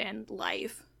childhood and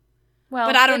life. Well,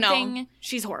 but I don't know.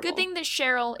 She's horrible. Good thing that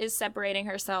Cheryl is separating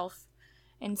herself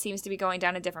and seems to be going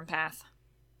down a different path.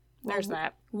 There's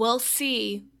that. We'll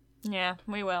see. Yeah,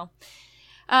 we will.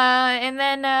 And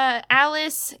then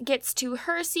Alice gets to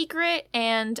her secret,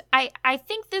 and I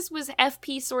think this was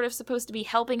FP sort of supposed to be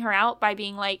helping her out by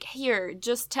being like, here,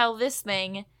 just tell this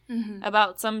thing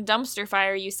about some dumpster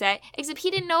fire you set. Except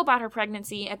he didn't know about her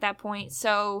pregnancy at that point,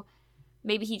 so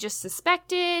maybe he just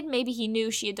suspected, maybe he knew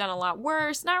she had done a lot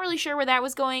worse. Not really sure where that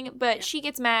was going, but she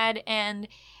gets mad and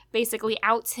basically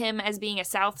outs him as being a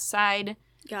South Side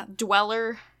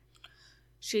dweller.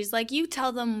 She's like, you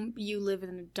tell them you live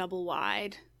in a double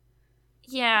wide.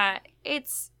 Yeah,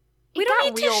 we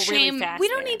don't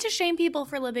need to shame people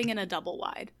for living in a double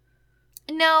wide.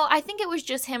 No, I think it was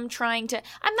just him trying to.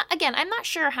 I'm not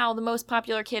sure how the most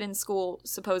popular kid in school,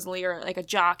 supposedly, or like a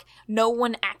jock, no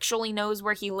one actually knows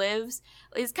where he lives.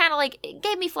 It's kind of like, it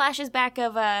gave me flashes back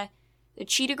of the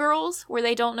Cheetah Girls, where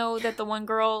they don't know that the one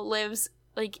girl lives,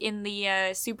 like, in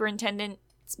the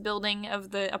superintendent's building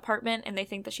of the apartment, and they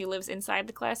think that she lives inside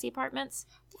the classy apartments.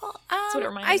 Well, That's what it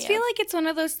reminded I me feel of. like it's one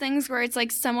of those things where it's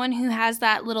like someone who has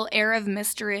that little air of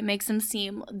mystery. It makes him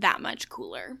seem that much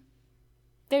cooler.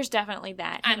 There's definitely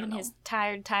that. I Him don't and know. his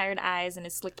tired eyes and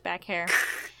his slicked back hair.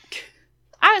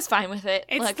 I was fine with it.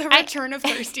 It's Look, the return of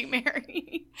Thirsty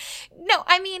Mary. No,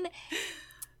 I mean,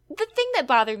 the thing that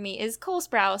bothered me is Cole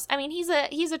Sprouse. I mean, he's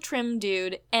a trim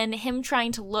dude, and him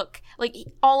trying to look like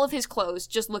all of his clothes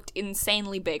just looked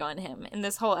insanely big on him in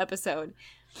this whole episode.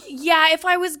 Yeah, if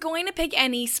I was going to pick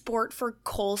any sport for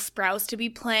Cole Sprouse to be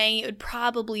playing, it would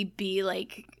probably be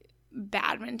like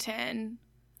badminton.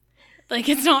 Like,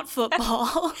 it's not football.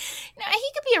 No,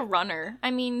 he could be a runner.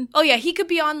 I mean, Oh yeah, he could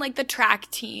be on like the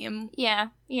track team yeah,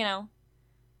 you know,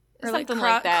 or something like,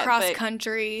 like that. cross but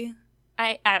country.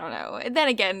 I don't know. And then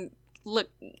again, look,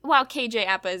 while KJ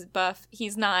Appa is buff,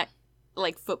 he's not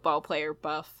like football player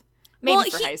buff. Maybe Well,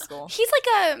 for high school. He's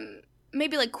like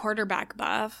maybe like quarterback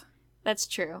buff. That's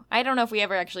true. I don't know if we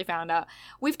ever actually found out.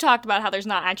 We've talked about how there's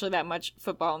not actually that much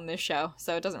football in this show,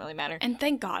 so it doesn't really matter. And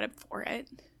thank God for it.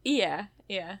 Yeah.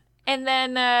 And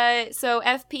then, so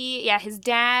FP, yeah, his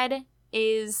dad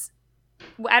is,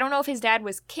 I don't know if his dad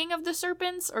was king of the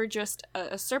serpents or just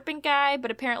a serpent guy, but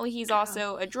apparently he's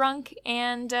also a drunk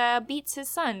and beats his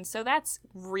son, so that's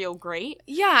real great.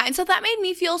 Yeah, and so that made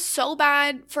me feel so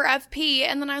bad for FP,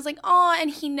 and then I was like, oh,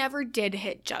 and he never did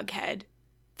hit Jughead.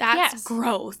 That's Yes.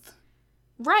 growth.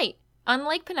 Right.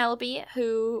 Unlike Penelope,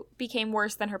 who became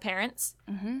worse than her parents,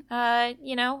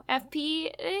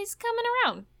 FP is coming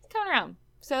around.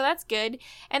 So that's good.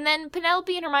 And then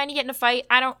Penelope and Hermione get in a fight.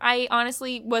 I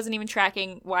honestly wasn't even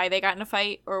tracking why they got in a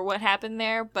fight or what happened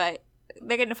there, but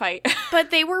they get in a fight. But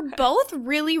they were both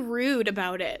really rude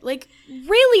about it. Like,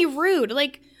 really rude.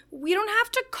 Like, we don't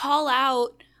have to call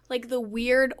out, like, the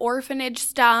weird orphanage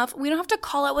stuff. We don't have to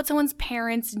call out what someone's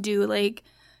parents do. Like,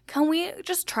 can we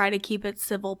just try to keep it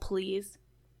civil, please?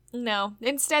 No.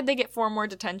 Instead, they get 4 more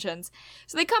detentions.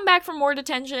 So they come back from more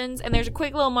detentions, and there's a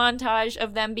quick little montage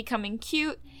of them becoming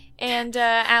cute, and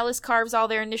Alice carves all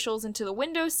their initials into the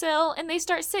windowsill, and they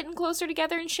start sitting closer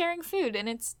together and sharing food, and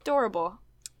it's adorable.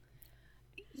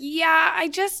 Yeah,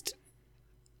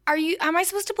 am I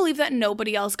supposed to believe that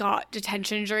nobody else got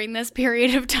detention during this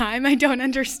period of time? I don't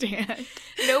understand.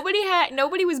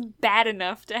 Nobody was bad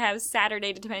enough to have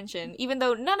Saturday detention, even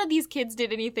though none of these kids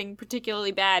did anything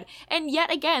particularly bad. And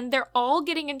yet again, they're all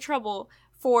getting in trouble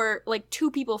for, like,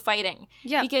 2 people fighting.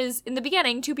 Yeah. Because in the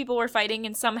beginning, 2 people were fighting,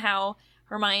 and somehow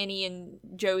Hermione and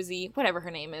Josie, whatever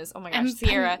her name is, oh my gosh,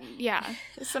 Sierra, yeah.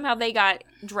 somehow they got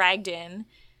dragged in,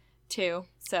 too.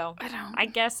 So I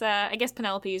guess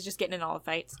Penelope is just getting in all the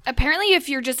fights. Apparently, if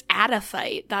you're just at a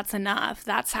fight, that's enough.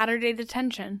 That's Saturday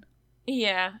detention.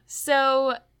 Yeah.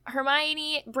 So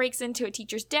Hermione breaks into a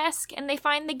teacher's desk and they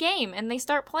find the game and they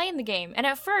start playing the game. And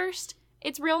at first,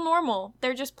 it's real normal.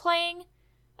 They're just playing.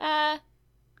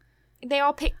 They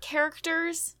all pick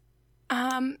characters.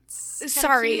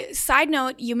 Sorry. Side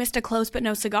note, you missed a close but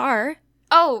no cigar.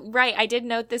 Oh, right. I did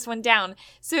note this one down.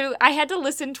 So I had to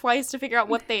listen twice to figure out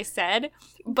what they said.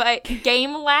 But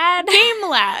Game Lad. Game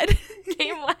Lad.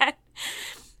 Game Lad.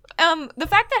 The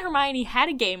fact that Hermione had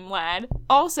a Game Lad,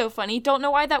 also funny. Don't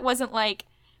know why that wasn't like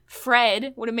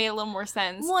Fred. Would have made a little more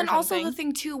sense. Well, and also the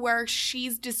thing too where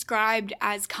she's described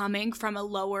as coming from a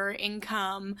lower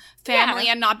income family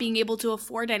and not being able to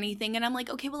afford anything. And I'm like,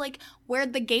 okay, well, like,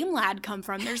 where'd the Game Lad come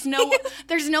from? There's no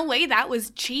way that was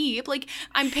cheap. Like,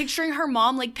 I'm picturing her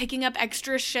mom like picking up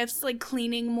extra shifts, like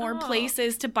cleaning more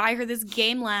places to buy her this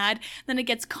Game Lad. Then it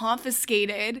gets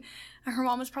confiscated. Her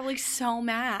mom was probably so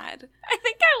mad. I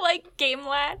think I like Game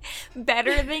Lad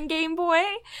better than Game Boy.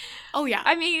 Oh, yeah.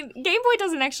 I mean, Game Boy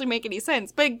doesn't actually make any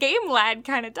sense, but Game Lad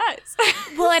kind of does.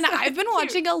 Well, and I've been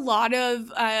watching a lot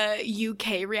of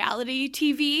UK reality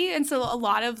TV, and so a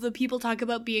lot of the people talk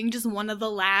about being just one of the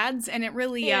lads, and it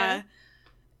really,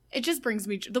 it just brings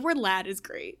me... The word lad is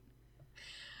great.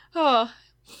 Oh,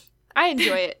 I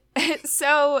enjoy it.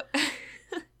 So...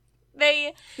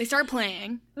 They start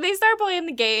playing. They start playing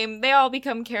the game. They all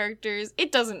become characters.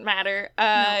 It doesn't matter. No.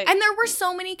 And there were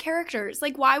so many characters.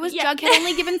 Like, why was Jughead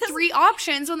only given 3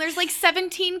 options when there's like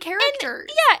 17 characters?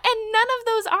 And none of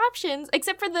those options,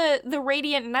 except for the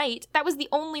Radiant Knight, that was the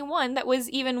only one that was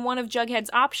even one of Jughead's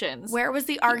options. Where was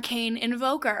the Arcane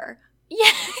Invoker?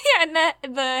 Yeah,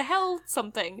 and the Hell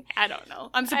something. I don't know.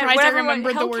 I'm surprised I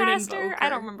remembered the word Hellcaster? Invoker. I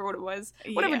don't remember what it was.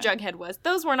 Whatever Jughead was.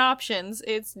 Those weren't options.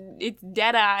 It's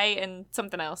Deadeye and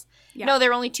something else. Yeah. No, there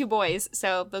were only 2 boys,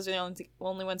 so those are the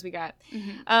only ones we got.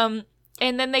 Mm-hmm.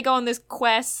 And then they go on this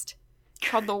quest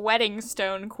called the Wedding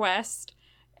Stone Quest.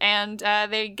 And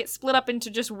they get split up into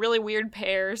just really weird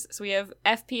pairs. So we have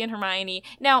FP and Hermione.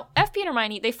 Now, FP and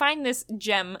Hermione, they find this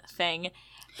gem thing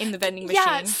in the vending machine.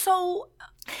 Yeah, so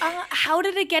how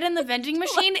did it get in the vending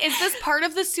machine? Is this part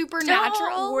of the supernatural?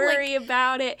 Don't worry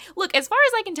about it. Look, as far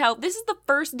as I can tell, this is the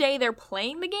first day they're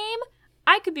playing the game.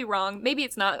 I could be wrong. Maybe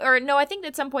it's not. Or no, I think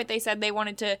at some point they said they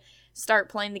wanted to start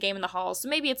playing the game in the halls. So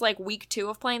maybe it's like week 2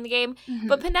 of playing the game. Mm-hmm.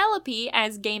 But Penelope,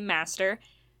 as game master,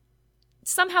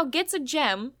 somehow gets a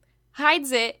gem,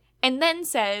 hides it, and then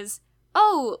says,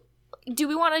 oh, do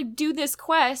we want to do this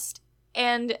quest?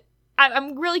 And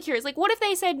I'm really curious. Like, what if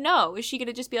they said no? Is she going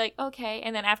to just be like, okay,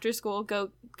 and then after school, go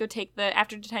take the,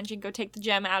 after detention, go take the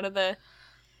gem out of the...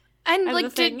 And,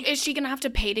 like, is she going to have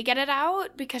to pay to get it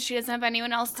out? Because she doesn't have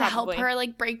anyone else to help her,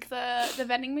 like, break the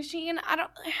vending machine? I don't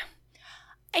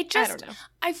know.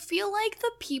 I feel like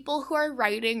the people who are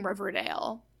writing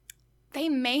Riverdale, they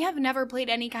may have never played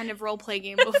any kind of role-play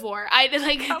game before.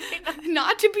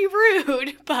 Not to be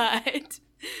rude, but...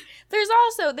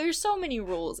 There's so many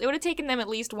rules. It would have taken them at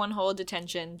least one whole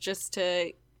detention just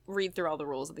to read through all the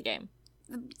rules of the game.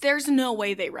 There's no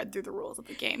way they read through the rules of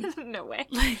the game. No way.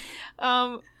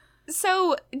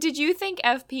 So, did you think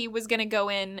FP was going to go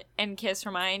in and kiss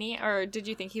Hermione, or did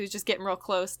you think he was just getting real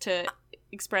close to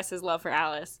express his love for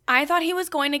Alice? I thought he was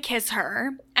going to kiss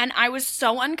her, and I was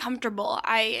so uncomfortable.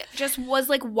 I just was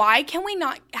like, why can we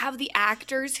not have the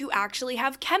actors who actually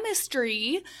have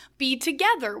chemistry be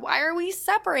together? Why are we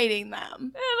separating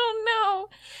them? I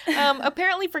don't know.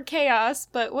 Apparently for chaos,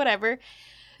 but whatever.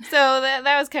 So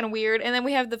that was kind of weird. And then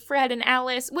we have the Fred and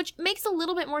Alice, which makes a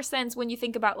little bit more sense when you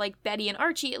think about, like, Betty and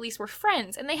Archie at least were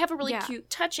friends. And they have a really cute,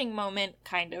 touching moment,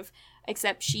 kind of.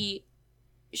 Except she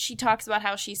talks about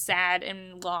how she's sad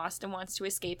and lost and wants to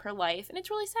escape her life. And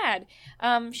it's really sad.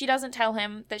 She doesn't tell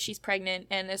him that she's pregnant.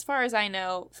 And as far as I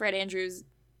know, Fred Andrews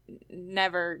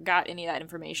never got any of that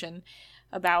information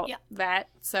about that.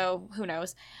 So who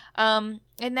knows? And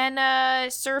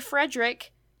then Sir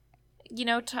Frederick...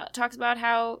 talks about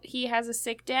how he has a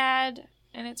sick dad,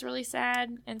 and it's really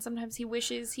sad, and sometimes he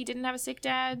wishes he didn't have a sick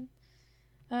dad.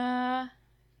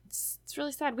 It's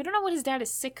really sad. We don't know what his dad is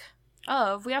sick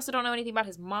of. We also don't know anything about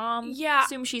his mom. Yeah.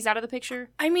 Assume she's out of the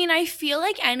picture. I mean, I feel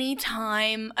like any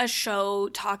time a show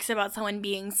talks about someone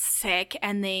being sick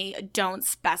and they don't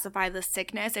specify the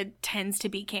sickness, it tends to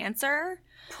be cancer.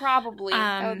 Probably.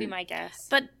 That would be my guess.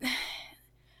 But...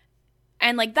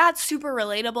 And, like, that's super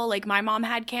relatable. Like, my mom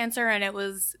had cancer, and it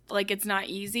was, like, it's not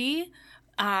easy.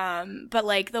 But,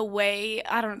 like, the way,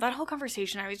 I don't know, that whole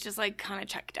conversation, I was just, like, kind of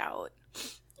checked out.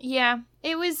 Yeah.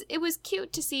 It was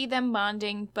cute to see them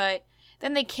bonding, but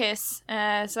then they kiss, so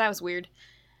that was weird.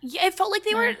 Yeah, it felt like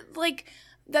they were, like...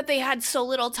 that they had so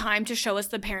little time to show us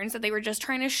the parents that they were just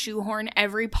trying to shoehorn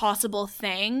every possible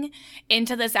thing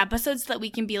into this episode so that we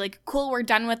can be like, cool, we're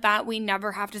done with that. We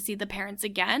never have to see the parents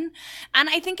again. And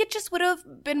I think it just would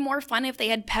have been more fun if they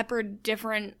had peppered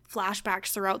different flashbacks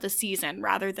throughout the season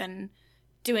rather than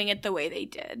doing it the way they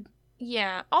did.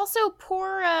 Yeah. Also,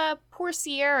 poor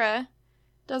Sierra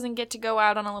doesn't get to go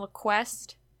out on a little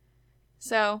quest.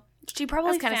 So she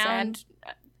probably found sad.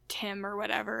 Tim or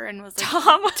whatever and was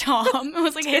like Tom and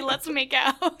was like, hey, let's make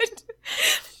out.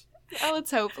 Oh,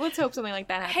 let's hope something like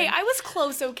that happens. Hey, I was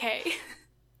close. Okay.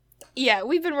 Yeah,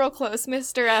 we've been real close,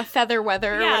 Mr.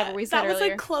 Featherweather, or whatever we said earlier. That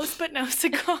was a close but no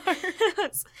cigar.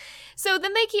 So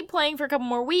then they keep playing for a couple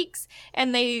more weeks,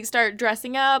 and they start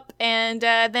dressing up, and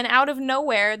then out of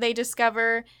nowhere, they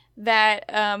discover that,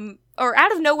 or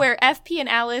out of nowhere, FP and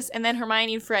Alice, and then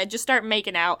Hermione and Fred just start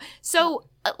making out. So,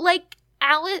 like,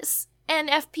 Alice and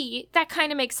FP, that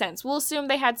kind of makes sense. We'll assume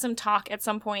they had some talk at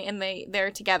some point and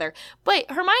they're together. But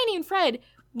Hermione and Fred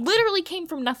literally came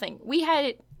from nothing. We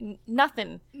had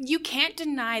nothing. You can't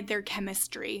deny their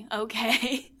chemistry,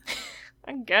 okay?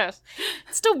 I guess.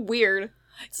 It's still weird.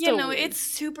 It's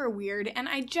super weird. And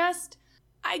I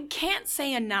can't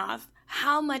say enough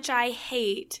how much I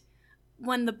hate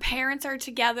when the parents are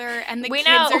together and the kids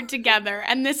are together.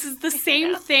 And this is the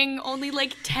same thing, only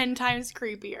like 10 times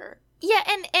creepier. Yeah,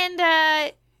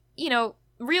 and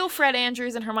real Fred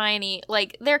Andrews and Hermione,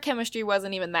 like, their chemistry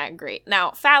wasn't even that great.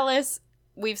 Now, Phallus,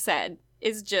 we've said,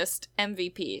 is just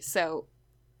MVP, so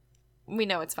we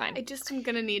know it's fine. I just am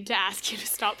gonna need to ask you to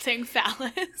stop saying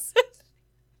Phallus.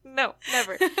 No,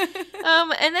 never.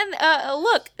 And then,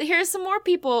 look, here's some more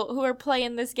people who are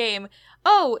playing this game.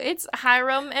 Oh, it's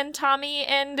Hiram and Tommy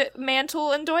and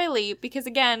Mantle and Doily, because,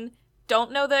 again,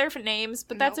 don't know their names,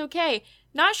 but that's okay.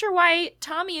 Not sure why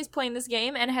Tommy is playing this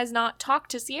game and has not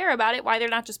talked to Sierra about it, why they're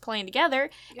not just playing together.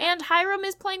 Yeah. And Hiram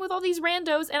is playing with all these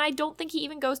randos, and I don't think he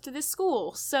even goes to this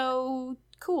school. So,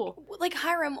 Cool. Like,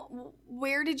 Hiram,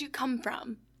 where did you come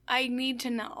from? I need to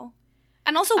know.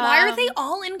 And also, why are they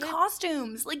all in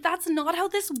costumes? Like, that's not how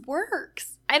this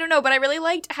works. I don't know, but I really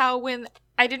liked how when...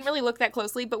 I didn't really look that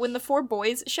closely, but when the 4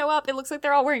 boys show up, it looks like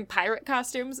they're all wearing pirate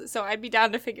costumes, so I'd be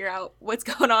down to figure out what's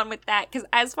going on with that, because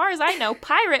as far as I know,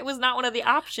 pirate was not one of the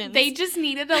options. They just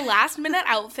needed a last-minute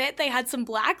outfit. They had some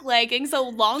black leggings, a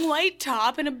long white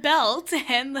top, and a belt,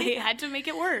 and they had to make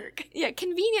it work. Yeah,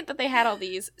 convenient that they had all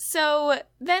these. So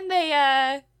then they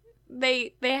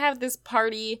have this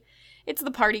party. It's the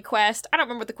party quest. I don't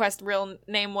remember what the quest real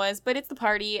name was, but it's the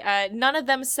party. None of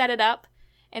them set it up.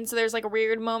 And so there's like a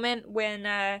weird moment when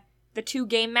the 2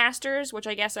 game masters, which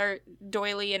I guess are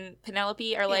Doily and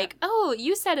Penelope, are like, oh,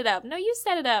 you set it up. No, you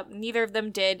set it up. Neither of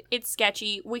them did. It's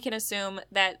sketchy. We can assume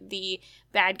that the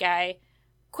bad guy,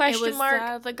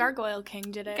 the Gargoyle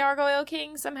King did it. Gargoyle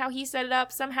King, somehow he set it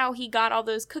up. Somehow he got all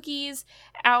those cookies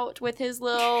out with his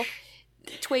little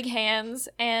twig hands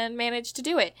and managed to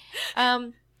do it.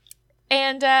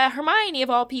 And Hermione, of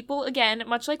all people, again,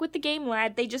 much like with the game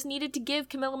lad, they just needed to give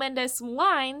Camila Mendes some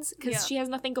lines because she has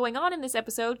nothing going on in this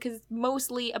episode because it's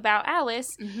mostly about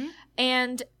Alice. Mm-hmm.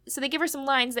 And so they give her some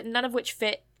lines that none of which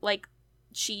fit. Like,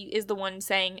 she is the one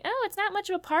saying, oh, it's not much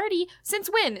of a party. Since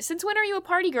when? Since when are you a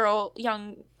party girl,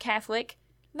 young Catholic?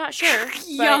 Not sure.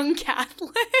 Young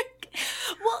Catholic.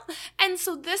 Well, and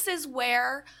so this is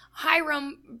where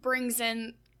Hiram brings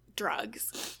in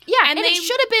drugs. Yeah, and it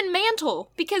should have been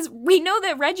Mantle, because we know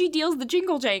that Reggie deals the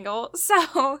jingle jangle,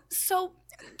 so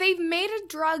they've made a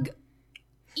drug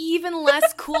even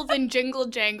less cool than jingle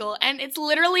jangle, and it's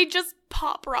literally just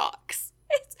Pop Rocks.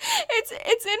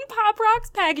 It's in Pop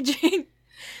Rocks packaging.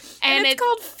 And it's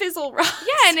called Fizzle Rocks.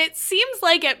 Yeah, and it seems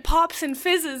like it pops and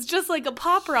fizzes just like a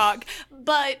Pop Rock,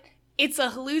 but it's a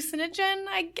hallucinogen,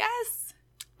 I guess.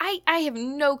 I have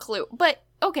no clue. But,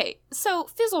 okay, so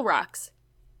Fizzle Rocks.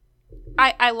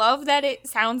 I love that it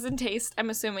sounds and tastes, I'm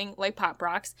assuming, like Pop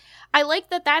Rocks. I like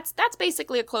that that's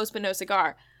basically a close but no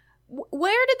cigar.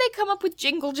 Where did they come up with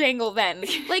Jingle Jangle then?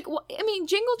 Like, I mean,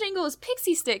 Jingle Jangle is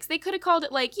pixie sticks. They could have called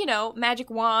it, like, you know,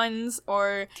 magic wands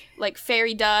or, like,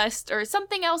 fairy dust or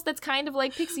something else that's kind of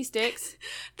like pixie sticks.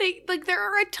 There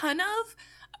are a ton of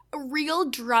real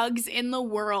drugs in the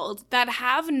world that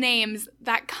have names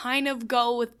that kind of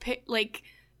go with,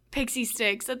 pixie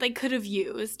sticks that they could have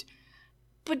used.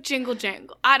 But Jingle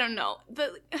Jangle, I don't know.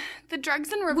 The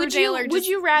drugs in Riverdale are just... Would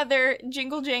you rather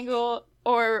Jingle Jangle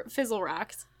or Fizzle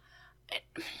Rocks?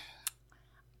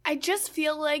 I just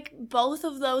feel like both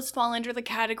of those fall under the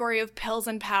category of pills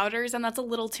and powders, and that's a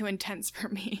little too intense for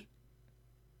me.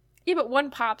 Yeah, but one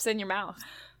pops in your mouth.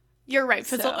 You're right,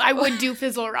 Fizzle. I would do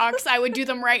Fizzle Rocks. I would do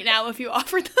them right now if you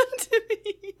offered them to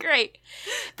me. Great.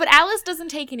 But Alice doesn't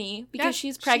take any because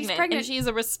she's pregnant, and she's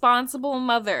a responsible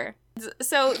mother.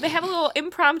 So they have a little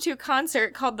impromptu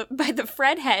concert called by the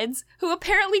Fredheads, who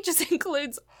apparently just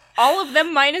includes all of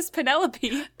them minus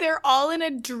Penelope. They're all in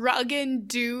a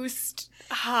drug-induced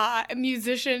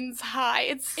musician's high.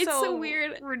 It's so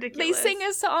weird. Ridiculous. They sing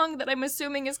a song that I'm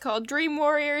assuming is called Dream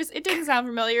Warriors. It didn't sound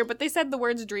familiar, but they said the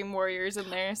words Dream Warriors in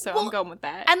there, so I'm going with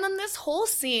that. And then this whole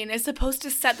scene is supposed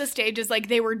to set the stage as like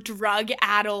they were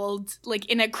drug-addled, like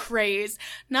in a craze.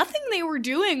 Nothing they were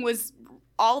doing was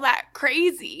all that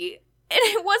crazy. And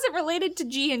it wasn't related to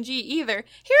G&G either.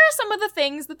 Here are some of the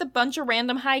things that the bunch of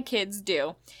random high kids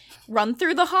do. Run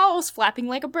through the halls flapping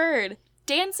like a bird.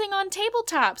 Dancing on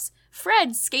tabletops.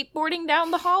 Fred skateboarding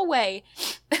down the hallway.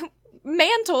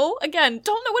 Mantle, again,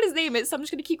 don't know what his name is, so I'm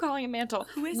just going to keep calling him Mantle.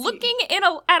 Who is Looking at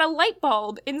a light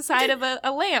bulb inside of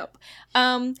a lamp.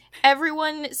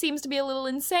 Everyone seems to be a little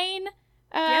insane,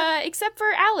 except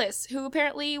for Alice, who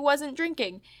apparently wasn't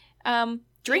drinking.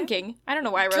 Drinking? I don't know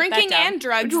why I wrote that down. Drinking and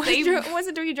drugs.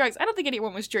 Wasn't drinking drugs. I don't think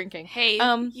anyone was drinking. Hey,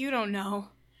 you don't know.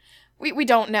 We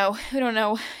don't know. We don't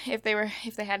know if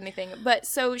they had anything. But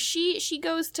so she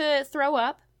goes to throw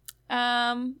up,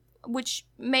 which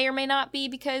may or may not be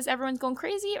because everyone's going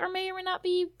crazy, or may or may not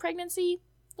be pregnancy.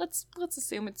 Let's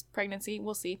assume it's pregnancy.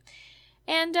 We'll see.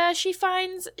 And she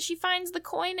finds the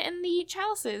coin and the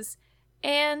chalices.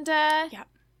 And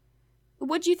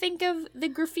what'd you think of the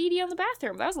graffiti on the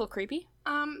bathroom? That was a little creepy.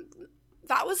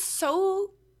 That was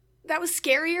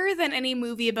scarier than any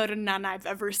movie about a nun I've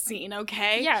ever seen,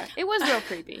 okay? Yeah, it was real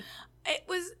creepy. It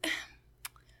was,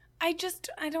 I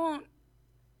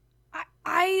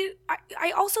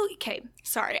also, okay,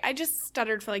 sorry, I just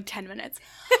stuttered for like 10 minutes.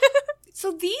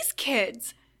 So these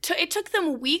kids, it took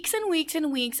them weeks and weeks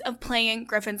and weeks of playing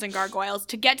Griffins and Gargoyles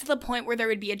to get to the point where there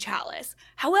would be a chalice.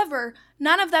 However,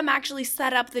 none of them actually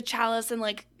set up the chalice and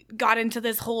like got into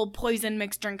this whole poison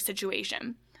mixed drink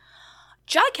situation.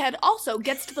 Jughead also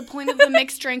gets to the point of the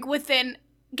mixed drink within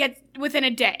get within a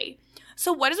day.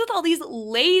 So what is with all these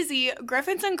lazy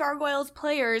Griffins and Gargoyles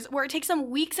players where it takes them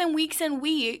weeks and weeks and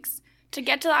weeks to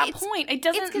get to that point? It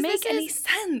doesn't make any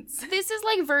sense. This is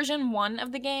like version 1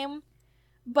 of the game,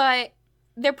 but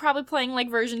they're probably playing like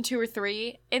version 2 or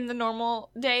 3 in the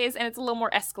normal days, and it's a little more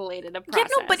escalated of process.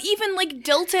 Yeah, no, but even like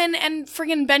Dilton and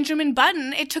friggin' Benjamin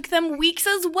Button, it took them weeks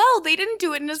as well. They didn't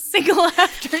do it in a single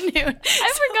afternoon.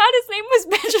 I forgot his name was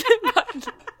Benjamin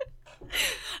Button.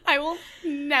 I will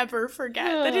never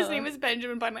forget that his name is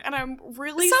Benjamin Button, and I'm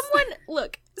really... Someone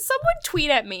tweet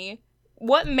at me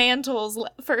what Mantle's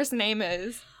first name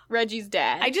is. Reggie's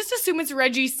dad. I just assume it's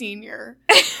Reggie Sr.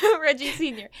 Reggie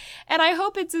Sr. And I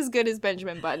hope it's as good as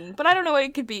Benjamin Button, but I don't know what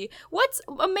it could be.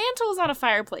 A mantle is on a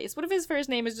fireplace. What if his first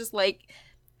name is just like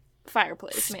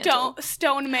fireplace mantle?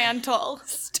 Stone mantle.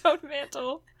 Stone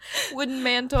mantle. Wooden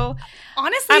mantle.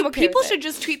 Honestly, people should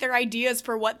just tweet their ideas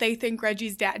for what they think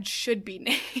Reggie's dad should be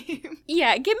named.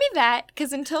 Yeah, give me that,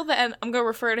 because until then, I'm going to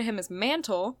refer to him as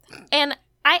Mantle. And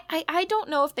I don't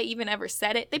know if they even ever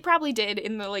said it. They probably did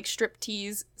in the, like,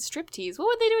 striptease. What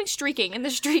were they doing? Streaking. In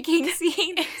the streaking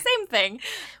scene. Same thing.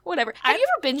 Whatever. Have you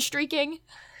ever been streaking?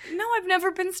 No, I've never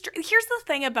been Here's the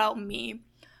thing about me.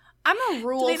 I'm a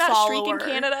rule follower. Do they not streak in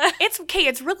Canada? It's okay.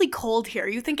 It's really cold here.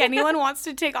 You think anyone wants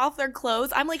to take off their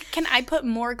clothes? I'm like, can I put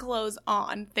more clothes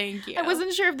on? Thank you. I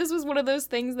wasn't sure if this was one of those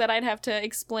things that I'd have to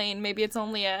explain. Maybe it's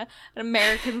only an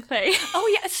American thing.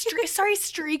 Oh yeah,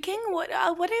 streaking.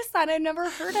 What is that? I've never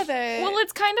heard of it. Well,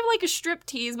 it's kind of like a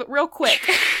striptease, but real quick.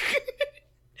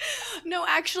 No,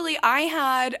 actually, I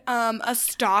had a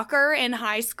stalker in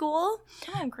high school.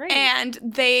 Oh, great. And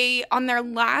they, on their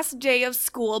last day of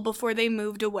school before they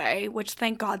moved away, which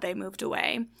thank God they moved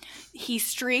away, he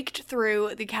streaked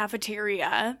through the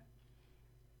cafeteria.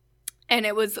 And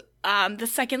it was the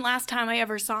second last time I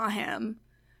ever saw him.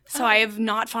 So I have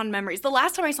not fond memories. The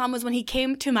last time I saw him was when he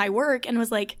came to my work and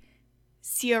was like,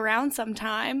 see you around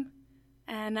sometime.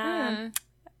 And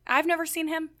I've never seen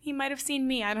him. He might have seen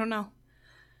me. I don't know.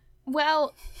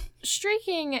 Well,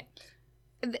 streaking,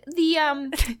 this is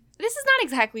not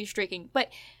exactly streaking, but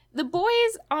the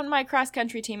boys on my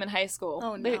cross-country team in high school,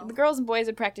 the girls and boys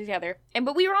would practice together,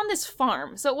 but we were on this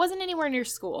farm, so it wasn't anywhere near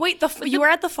school. Wait, you were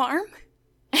at the farm?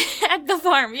 At the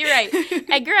farm, you're right.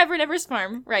 Edgar Everett Evers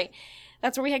Farm, right.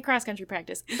 That's where we had cross-country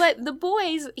practice. But the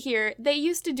boys here, they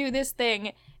used to do this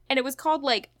thing, and it was called,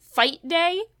 like, Fight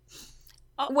Day.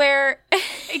 Where,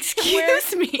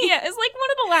 excuse me. Yeah, it's like one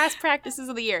of the last practices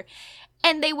of the year.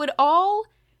 And they would all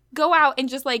go out and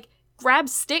just, like, grab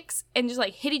sticks and just,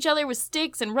 like, hit each other with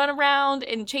sticks and run around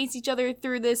and chase each other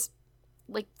through this,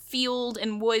 like, field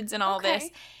and woods and all this.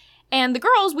 And the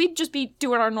girls, we'd just be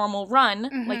doing our normal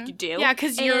run, like you do. Yeah,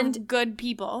 because you're good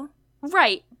people.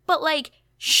 Right. But, like,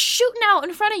 shooting out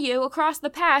in front of you across the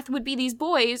path would be these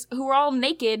boys who were all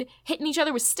naked, hitting each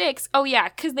other with sticks. Oh yeah,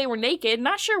 because they were naked.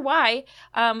 Not sure why.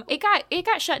 It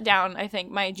got shut down, I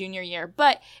think, my junior year.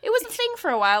 But it was a thing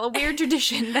for a while, a weird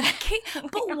tradition.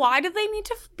 But why do they need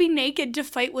to be naked to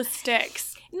fight with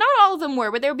sticks? Not all of them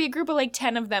were, but there would be a group of like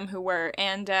 10 of them who were.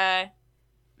 And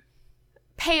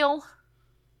pale.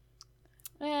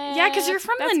 Yeah, because you're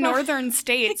from the northern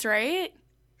states, right?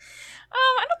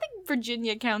 I don't think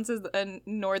Virginia counts as a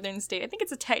northern state. I think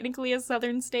it's technically a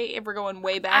southern state if we're going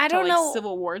way back to like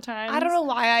Civil War times. I don't know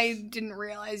why I didn't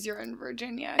realize you're in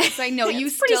Virginia. Because I know you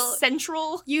pretty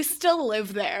central. You still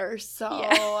live there, so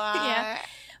yeah.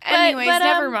 Anyways,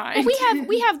 never mind.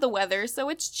 we have the weather, so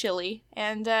it's chilly.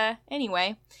 And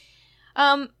anyway,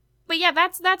 but yeah,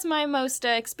 that's my most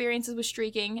experiences with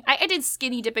streaking. I did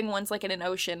skinny dipping once, like in an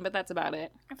ocean, but that's about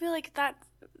it. I feel like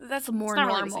that's more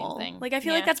normal. Really the same thing. Like I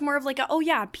feel like that's more of like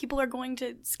people are going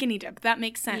to skinny dip. That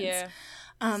makes sense. Yeah.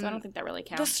 So I don't think that really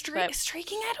counts. The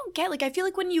streaking, I don't get. Like I feel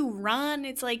like when you run,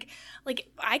 it's like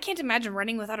I can't imagine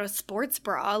running without a sports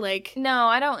bra. Like no,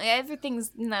 I don't. Everything's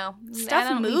no stuff I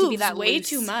don't moves need to be that way loose.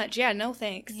 too much. Yeah, no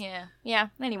thanks. Yeah.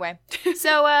 Anyway,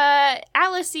 so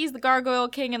Alice sees the Gargoyle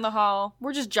King in the hall.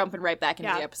 We're just jumping right back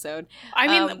into the episode. I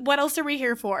mean, what else are we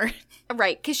here for?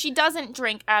 Right, because she doesn't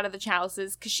drink out of the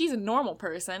chalices because she's a normal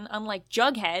person, unlike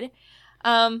Jughead.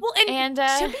 And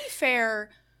to be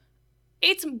fair,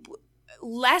 it's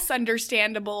less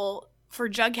understandable for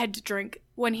Jughead to drink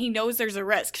when he knows there's a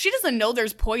risk. She doesn't know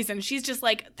there's poison. She's just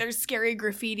like, there's scary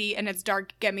graffiti and it's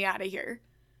dark. Get me out of here.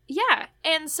 Yeah.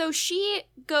 And so she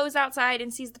goes outside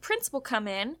and sees the principal come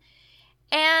in.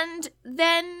 And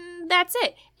then that's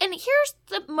it. And here's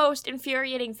the most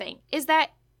infuriating thing is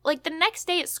that, like, the next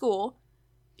day at school,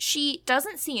 she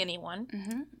doesn't see anyone.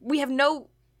 Mm-hmm. We have no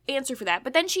answer for that.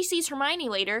 But then she sees Hermione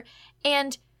later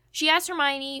and she asks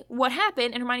Hermione what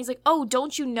happened, and Hermione's like, oh,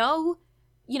 don't you know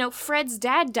Fred's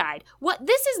dad died. What?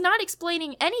 This is not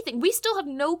explaining anything. We still have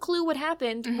no clue what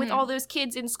happened with all those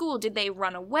kids in school. Did they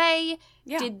run away?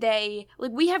 Yeah. Did they,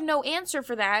 we have no answer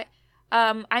for that.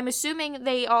 I'm assuming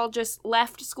they all just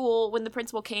left school when the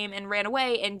principal came and ran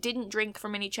away and didn't drink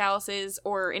from any chalices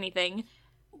or anything.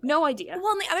 No idea.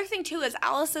 Well, and the other thing, too, is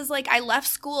Alice is like, I left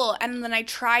school and then I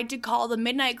tried to call the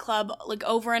Midnight Club,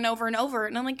 over and over and over.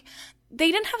 And I'm like,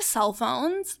 they didn't have cell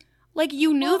phones.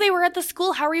 You knew they were at the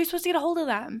school. How are you supposed to get a hold of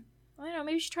them? I don't know.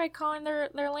 Maybe you should try calling their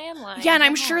landline. Yeah, and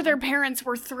I'm sure their parents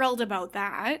were thrilled about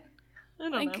that. I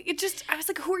don't know. I was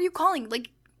like, who are you calling?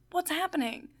 What's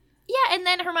happening? Yeah, and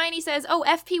then Hermione says,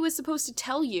 FP was supposed to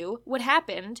tell you what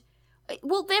happened.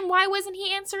 Well, then why wasn't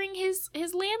he answering his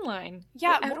landline?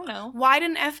 Yeah, I don't know. Why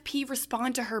didn't FP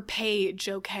respond to her page,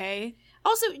 okay?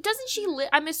 Also, doesn't she live...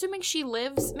 I'm assuming she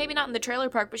lives, maybe not in the trailer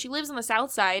park, but she lives on the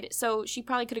south side, so she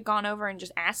probably could have gone over and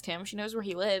just asked him. She knows where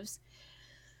he lives.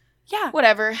 Yeah.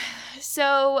 Whatever.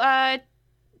 So,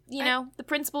 the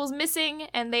principal's missing,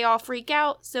 and they all freak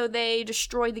out, so they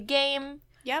destroy the game.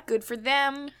 Yep. Good for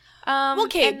them.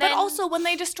 But also, when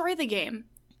they destroy the game,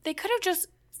 they could have just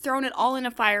thrown it all in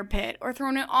a fire pit or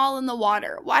thrown it all in the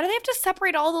water. Why do they have to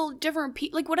separate all the different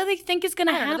people? What do they think is going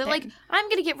to happen? They're like, I'm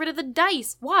going to get rid of the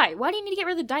dice. Why? Why do you need to get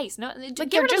rid of the dice? No,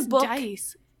 get rid of the book.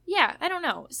 Dice. Yeah, I don't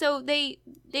know. So they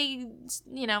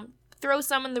throw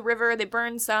some in the river, they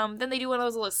burn some, then they do one of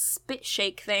those little spit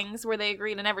shake things where they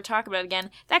agree to never talk about it again.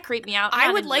 That creeped me out.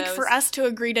 I would like for us to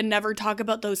agree to never talk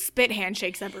about those spit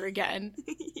handshakes ever again.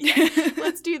 Yeah,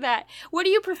 let's do that. What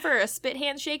do you prefer, a spit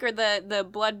handshake or the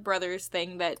Blood Brothers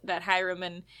thing that Hiram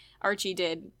and Archie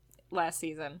did last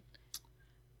season?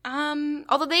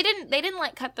 Although they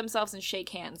didn't cut themselves and shake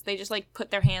hands. They just put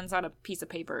their hands on a piece of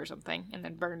paper or something and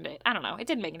then burned it. I don't know. It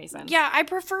didn't make any sense. Yeah, I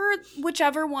prefer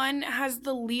whichever one has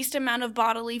the least amount of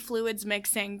bodily fluids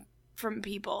mixing from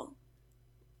people.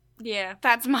 Yeah,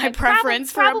 that's my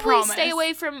preference for a promise.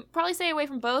 Probably stay away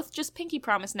from both. Just pinky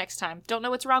promise next time. Don't know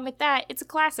what's wrong with that. It's a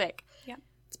classic. Yeah.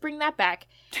 Let's bring that back.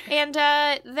 And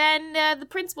then the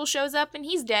principal shows up and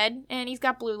he's dead and he's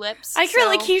got blue lips. I feel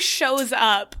like he shows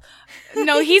up.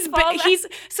 No, he's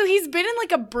been in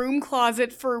a broom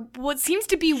closet for what seems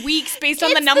to be weeks based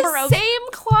on the number of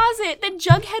same closet that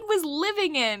Jughead was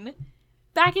living in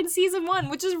back in season 1,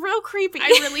 which is real creepy. I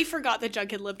really forgot that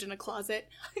Jughead lived in a closet.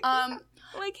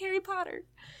 Like Harry Potter.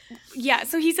 Yeah,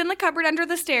 so he's in the cupboard under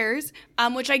the stairs,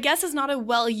 which I guess is not a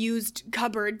well-used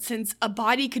cupboard since a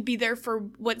body could be there for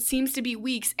what seems to be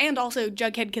weeks, and also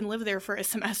Jughead can live there for a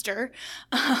semester.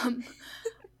 I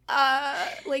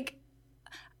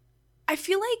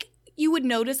feel like you would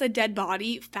notice a dead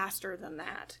body faster than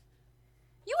that.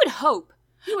 You would hope.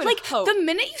 Hope. The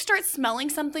minute you start smelling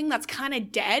something that's kind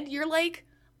of dead, you're like,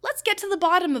 let's get to the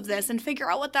bottom of this and figure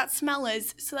out what that smell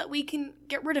is so that we can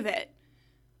get rid of it.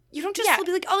 You don't just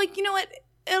be like, oh, you know what?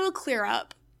 It'll clear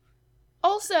up.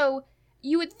 Also,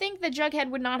 you would think that Jughead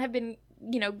would not have been,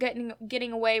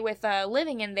 getting away with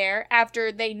living in there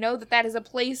after they know that is a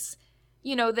place,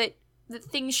 that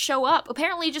things show up.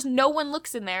 Apparently, just no one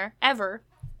looks in there, ever.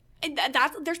 And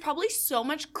there's probably so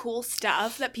much cool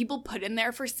stuff that people put in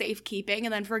there for safekeeping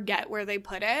and then forget where they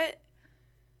put it.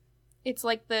 It's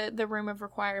like the room of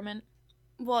requirement.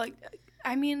 Well,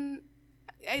 I mean...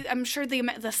 I'm sure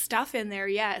the stuff in there,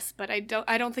 yes, but I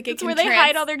don't think it can. Where they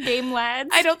hide all their game lads.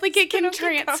 I don't think it can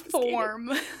transform.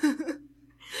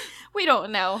 We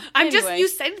don't know. You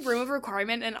said room of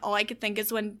requirement, and all I could think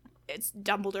is when it's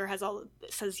Dumbledore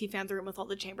says he found the room with all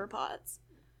the chamber pots.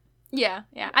 Yeah.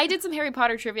 I did some Harry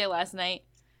Potter trivia last night.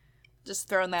 Just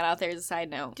throwing that out there as a side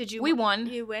note. Did you? We won.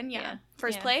 You win, yeah.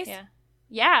 First place.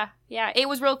 Yeah. It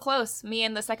was real close. Me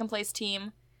and the second place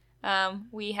team.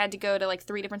 We had to go to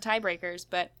 3 different tiebreakers,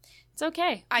 but it's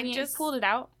okay. I just pulled it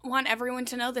out. Want everyone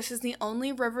to know this is the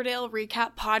only Riverdale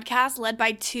recap podcast led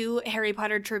by 2 Harry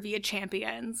Potter trivia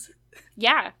champions.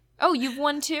 Yeah. Oh, you've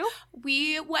won too?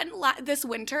 We went this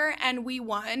winter and we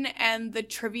won, and the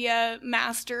trivia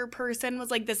master person was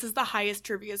like, this is the highest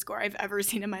trivia score I've ever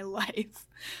seen in my life.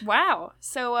 Wow.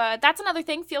 So that's another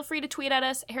thing. Feel free to tweet at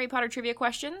us Harry Potter trivia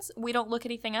questions. We don't look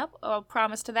anything up, I'll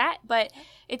promise to that, but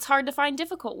it's hard to find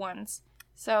difficult ones.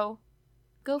 So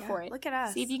go for it. Look at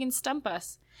us. See if you can stump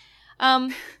us.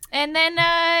 And then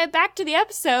back to the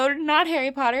episode, not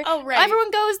Harry Potter. Oh, right.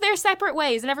 Everyone goes their separate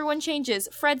ways, and everyone changes.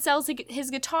 Fred sells his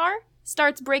guitar,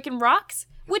 starts breaking rocks,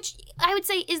 which I would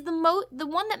say is the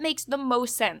one that makes the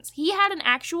most sense. He had an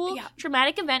actual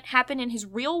traumatic event happen in his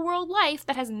real-world life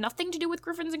that has nothing to do with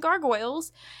griffins and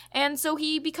gargoyles, and so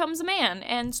he becomes a man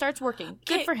and starts working.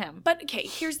 Good for him. But, okay,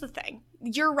 here's the thing.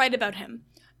 You're right about him.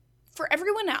 for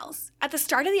everyone else, at the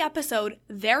start of the episode,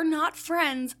 they're not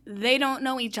friends. They don't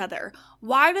know each other.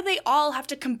 Why do they all have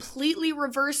to completely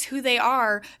reverse who they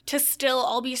are to still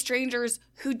all be strangers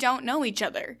who don't know each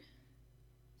other?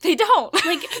 They don't.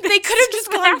 Like, they could have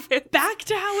just gone back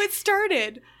to how it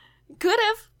started. Could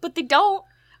have, but they don't.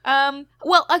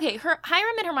 Well, okay,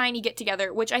 Hiram and Hermione get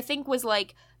together, which I think was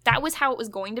like, that was how it was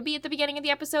going to be at the beginning of the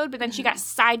episode, but then she got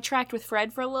sidetracked with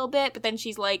Fred for a little bit, but then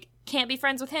she's like, can't be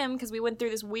friends with him because we went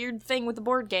through this weird thing with the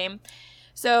board game.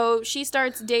 So she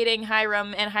starts dating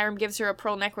Hiram, and Hiram gives her a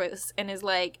pearl necklace and is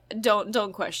like,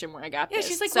 don't question where I got this. Yeah,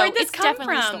 she's like, so where'd this come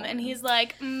from? stolen. And he's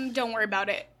like, don't worry about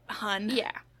it, hun.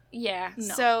 Yeah,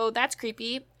 No. so that's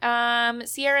creepy.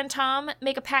 Sierra and Tom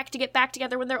make a pact to get back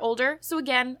together when they're older. So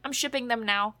again, I'm shipping them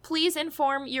now. Please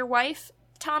inform your wife,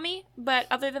 Tommy, but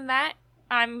other than that,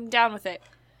 I'm down with it.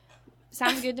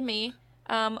 Sounds good to me.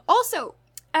 Also,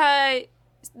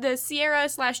 the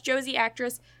Sierra/Josie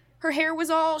actress, her hair was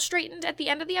all straightened at the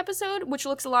end of the episode, which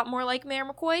looks a lot more like Mayor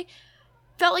McCoy.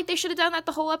 Felt like they should have done that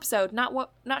the whole episode.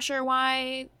 Not sure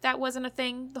why that wasn't a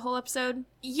thing the whole episode.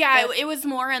 Yeah, it was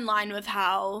more in line with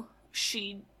how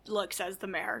she looks as the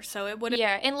mayor, so it would have...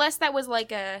 Yeah, unless that was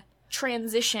like a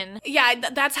transition. Yeah,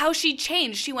 that's how she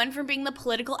changed. She went from being the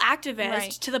political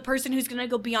activist to the person who's going to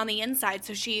go be on the inside,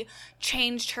 so she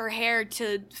changed her hair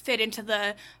to fit into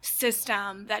the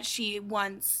system that she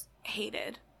once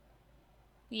hated.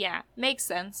 Yeah, makes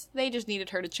sense. They just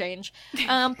needed her to change.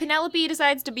 Penelope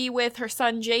decides to be with her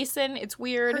son, Jason. It's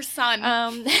weird. Her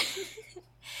son.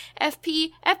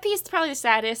 FP is probably the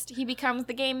saddest. He becomes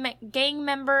the gang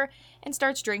member and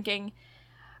starts drinking.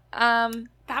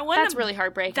 That's really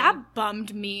heartbreaking. That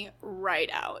bummed me right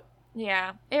out.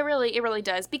 Yeah, it really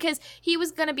does. Because he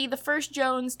was going to be the first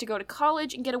Jones to go to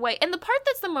college and get away. And the part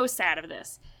that's the most sad of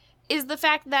this is the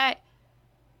fact that,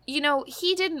 you know,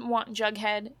 he didn't want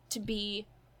Jughead to be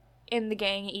in the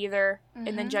gang either,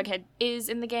 and then Jughead is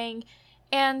in the gang,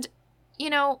 and, you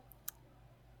know,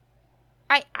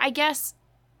 I guess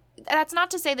that's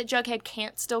not to say that Jughead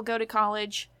can't still go to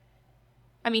college.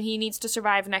 I mean, he needs to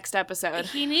survive next episode.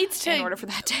 He needs to, in order for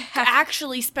that to happen.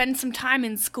 actually spend some time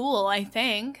in school, I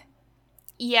think.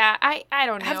 Yeah, I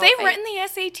don't know. Have they written the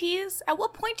SATs? At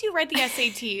what point do you write the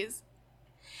SATs?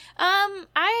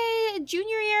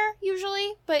 Junior year,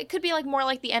 usually, but it could be, like, more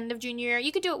like the end of junior year.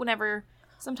 You could do it whenever,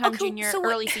 sometime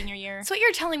early senior year. So what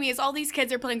you're telling me is all these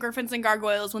kids are playing Griffins and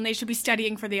Gargoyles when they should be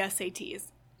studying for the SATs.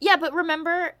 Yeah, but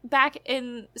remember back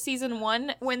in season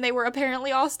 1 when they were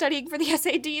apparently all studying for the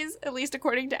SATs, at least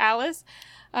according to Alice?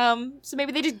 So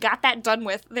maybe they just got that done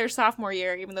with their sophomore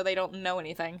year, even though they don't know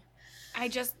anything.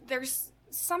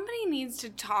 Somebody needs to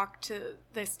talk to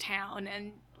this town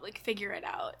and, like, figure it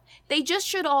out. They just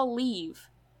should all leave.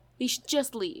 They should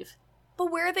just leave.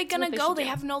 But where are they gonna go? They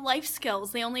have no life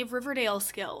skills. They only have Riverdale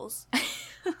skills.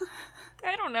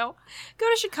 I don't know. Go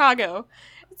to Chicago.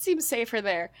 It seems safer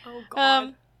there. Oh,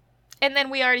 God. And then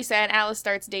we already said Alice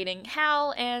starts dating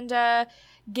Hal and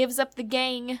gives up the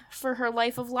gang for her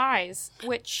life of lies,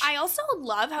 which... I also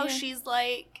love how she's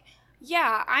like,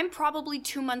 yeah, I'm probably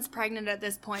 2 months pregnant at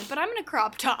this point, but I'm in a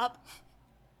crop top.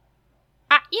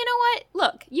 You know what?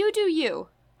 Look, you do you.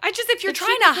 If you're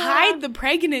trying to hide the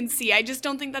pregnancy, I just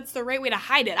don't think that's the right way to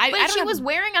hide it. She was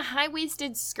wearing a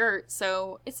high-waisted skirt,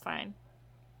 so it's fine.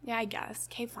 Yeah, I guess.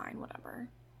 Okay, fine, whatever.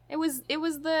 It was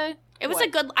a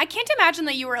good... I can't imagine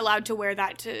that you were allowed to wear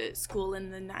that to school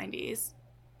in the 90s.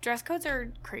 Dress codes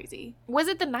are crazy. Was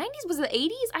it the 90s? Was it the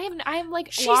 80s? I have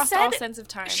lost all sense of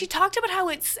time. She talked about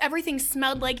how everything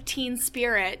smelled like Teen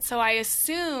Spirit, so I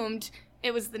assumed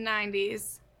it was the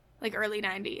 90s. Like, early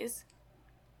 90s.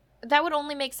 That would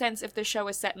only make sense if the show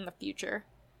is set in the future.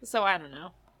 So, I don't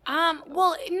know.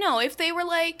 Well, no, if they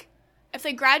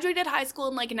graduated high school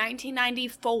in, like,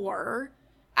 1994,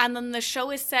 and then the show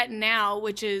is set now,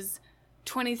 which is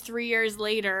 23 years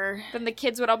later. Then the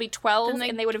kids would all be 12,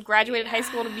 and they would have graduated high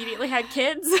school and immediately had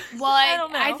kids? Well, I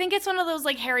don't know. I think it's one of those,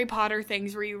 like, Harry Potter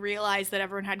things where you realize that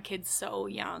everyone had kids so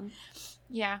young.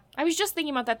 Yeah. I was just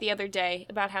thinking about that the other day,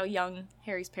 about how young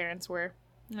Harry's parents were.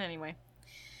 Anyway.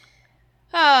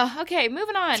 Okay,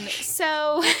 moving on.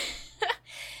 So,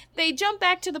 they jump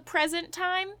back to the present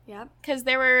time. Yep. Because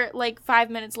there were, like, 5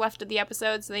 minutes left of the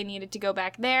episode, so they needed to go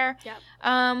back there.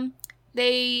 Yep.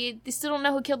 They still don't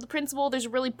know who killed the principal. There's a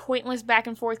really pointless back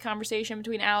and forth conversation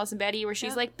between Alice and Betty where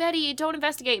she's like, Betty, don't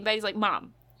investigate. And Betty's like,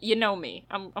 Mom, you know me.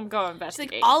 I'm going to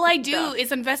investigate. She's like, all I do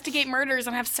is investigate murders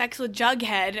and have sex with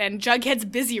Jughead, and Jughead's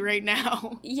busy right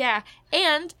now. Yeah.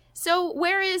 And... So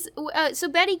so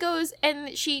Betty goes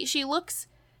and she looks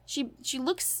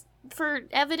for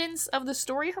evidence of the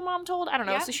story her mom told. I don't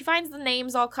know. Yeah. So she finds the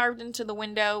names all carved into the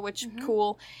window, which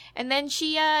cool. And then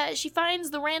she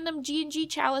finds the random G&G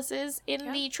chalices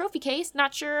in the trophy case.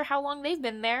 Not sure how long they've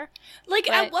been there. Like,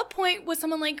 at what point was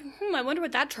someone like, I wonder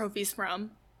what that trophy's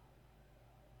from?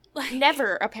 Like,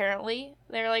 never, apparently.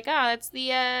 They're like, it's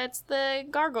the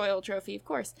gargoyle trophy, of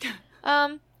course.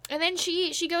 And then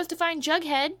she goes to find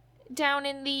Jughead down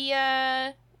in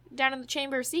the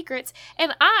Chamber of Secrets,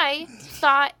 and I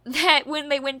thought that when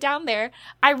they went down there,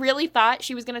 I really thought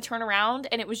she was going to turn around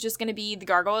and it was just going to be the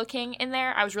Gargoyle King in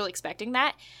there. I was really expecting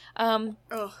that,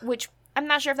 which I'm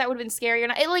not sure if that would have been scary or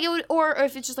not. Or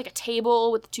if it's just like a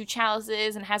table with the two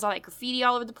chalices and has all that graffiti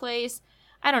all over the place.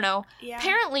 I don't know. Yeah.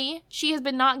 Apparently, she has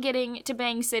been not getting to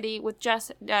Bang City with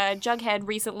just Jughead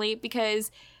recently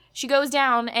because she goes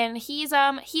down and he's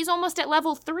almost at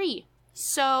level 3.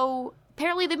 So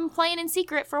apparently they've been playing in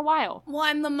secret for a while. Well,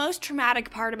 and the most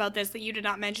traumatic part about this that you did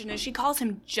not mention is she calls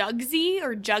him Jugsy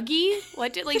or Juggy.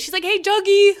 She's like, "Hey,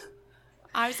 Juggy."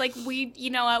 I was like, you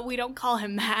know what? We don't call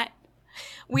him that.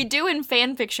 We do in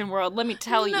fanfiction world, let me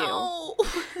tell you. No.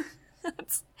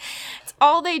 It's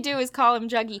all they do is call him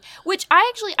Juggy, which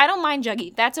I don't mind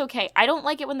Juggy. That's okay. I don't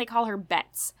like it when they call her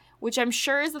Bets, which I'm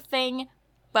sure is a thing,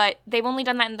 but they've only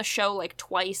done that in the show like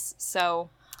twice, so.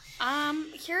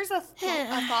 Here's a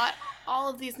thought. All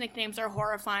of these nicknames are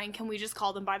horrifying. Can we just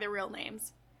call them by their real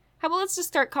names? How about let's just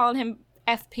start calling him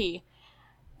FP?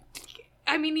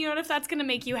 I mean, you know what? If that's gonna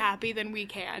make you happy, then we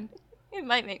can. It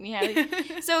might make me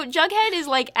happy. So Jughead is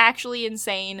like actually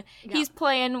insane. Yeah. He's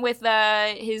playing with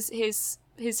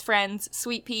his friends,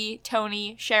 Sweet Pea,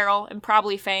 Tony, Cheryl, and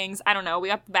probably Fangs. I don't know. We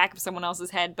got the back of someone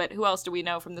else's head, but who else do we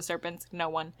know from the Serpents? No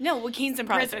one. No, Joaquin's in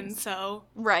prison, so.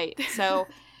 Right. So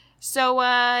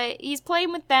he's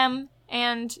playing with them,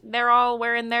 and they're all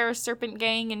wearing their serpent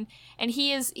gang, and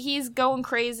he's going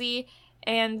crazy,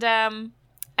 and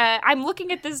I'm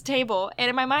looking at this table, and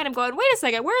in my mind I'm going, wait a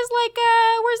second, where's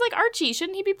Archie?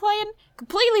 Shouldn't he be playing?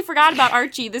 Completely forgot about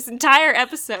Archie this entire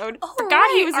episode. Oh, forgot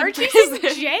right. he was Archie's in prison.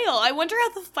 In jail. I wonder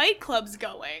how the Fight Club's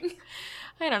going.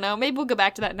 I don't know. Maybe we'll go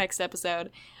back to that next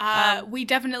episode. We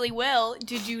definitely will.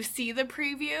 Did you see the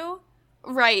preview?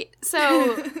 Right.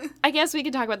 So I guess we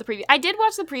could talk about the preview. I did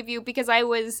watch the preview because I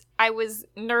was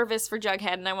nervous for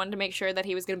Jughead and I wanted to make sure that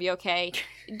he was going to be okay.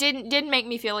 Didn't make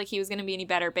me feel like he was going to be any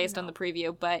better based on the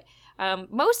preview, but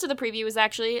most of the preview was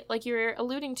actually, like you were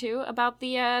alluding to, about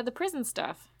the prison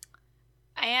stuff.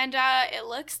 And it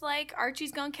looks like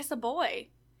Archie's going to kiss a boy.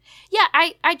 Yeah,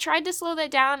 I tried to slow that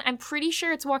down. I'm pretty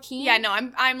sure it's Joaquin. Yeah, no,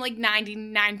 I'm like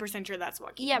 99% sure that's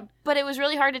Joaquin. Yeah, but it was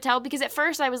really hard to tell because at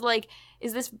first I was like,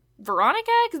 is this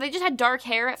Veronica? Because they just had dark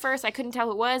hair at first. I couldn't tell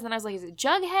who it was. Then I was like, is it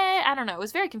Jughead? I don't know. It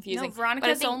was very confusing. No,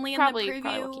 Veronica's only in the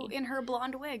preview in her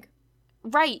blonde wig.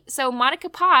 Right. So Monica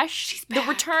Posh, the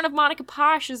return of Monica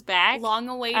Posh is back. Long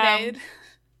awaited.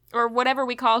 Or whatever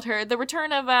we called her. The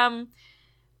return of,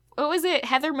 what was it?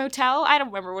 Heather Motel? I don't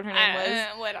remember what her name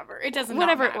was. Whatever. It doesn't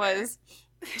Whatever matter. It was.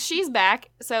 She's back,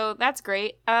 so that's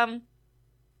great.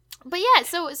 But yeah,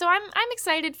 so I'm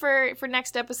excited for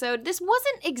next episode. This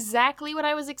wasn't exactly what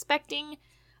I was expecting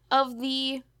of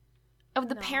the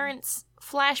parents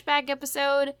flashback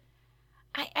episode.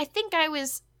 I think I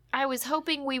was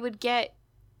hoping we would get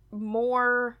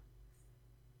more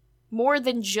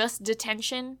than just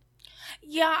detention.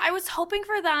 Yeah, I was hoping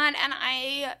for that, and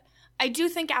I do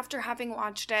think after having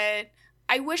watched it,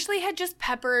 I wish they had just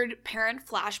peppered parent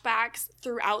flashbacks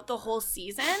throughout the whole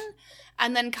season,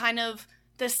 and then kind of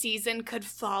the season could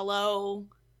follow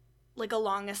like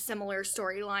along a similar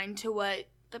storyline to what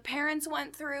the parents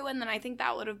went through, and then I think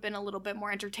that would have been a little bit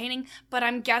more entertaining. But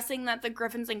I'm guessing that the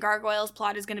Griffins and Gargoyles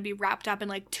plot is going to be wrapped up in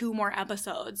like 2 more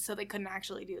episodes, so they couldn't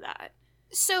actually do that.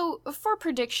 So, for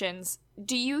predictions,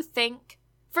 do you think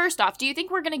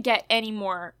we're going to get any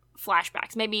more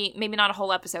flashbacks? Maybe not a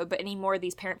whole episode, but any more of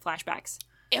these parent flashbacks?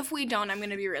 If we don't, I'm going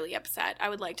to be really upset. I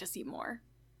would like to see more.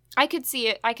 I could see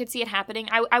it happening.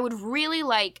 I would really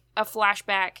like a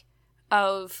flashback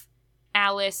of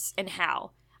Alice and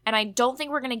Hal. And I don't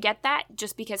think we're going to get that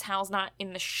just because Hal's not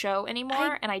in the show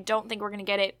anymore. And I don't think we're going to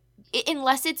get it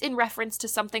unless it's in reference to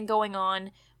something going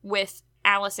on with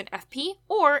Alice and FP,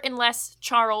 or unless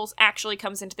Charles actually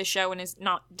comes into the show and is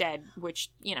not dead,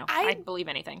 which, I'd believe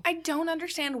anything. I don't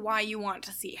understand why you want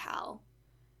to see Hal.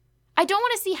 I don't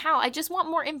want to see Hal. I just want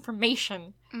more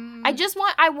information.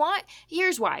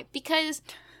 Here's why. Because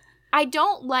I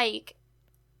don't like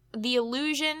the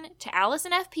allusion to Alice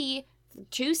and FP for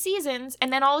 2 seasons,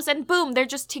 and then all of a sudden, boom, they're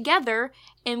just together,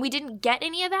 and we didn't get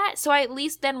any of that, so I at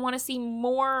least then want to see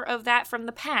more of that from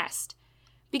the past.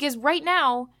 Because right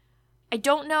now, I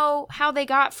don't know how they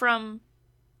got from,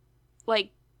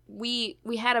 like, we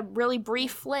had a really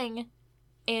brief fling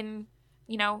in,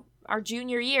 you know, our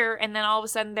junior year, and then all of a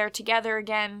sudden they're together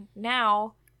again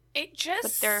now. It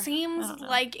just seems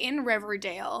like in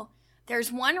Riverdale,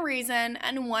 there's one reason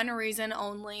and one reason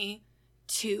only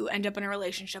to end up in a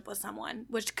relationship with someone,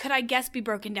 which could, I guess, be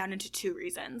broken down into two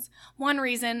reasons. One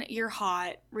reason, you're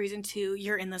hot. Reason two,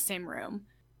 you're in the same room.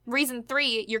 Reason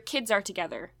three, your kids are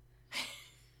together.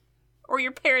 Or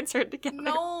your parents are together.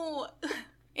 No,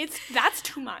 that's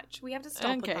too much. We have to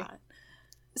stop with that.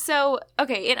 So,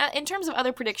 okay, in terms of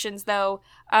other predictions, though,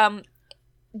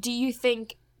 do you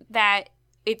think that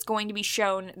it's going to be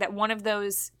shown that one of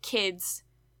those kids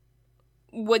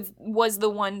was the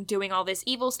one doing all this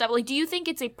evil stuff? Like, do you think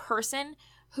it's a person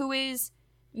who is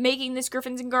making this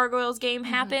Griffins and Gargoyles game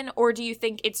happen, or do you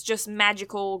think it's just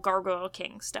magical Gargoyle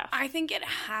King stuff? I think it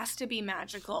has to be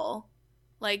magical.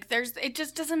 Like, it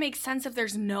just doesn't make sense if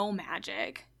there's no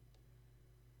magic.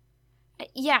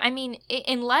 Yeah, I mean,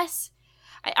 unless...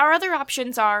 Our other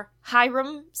options are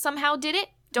Hiram somehow did it.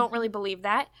 Don't really believe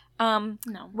that. No.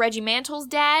 Reggie Mantle's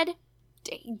dad.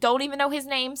 Don't even know his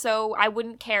name, so I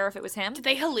wouldn't care if it was him. Did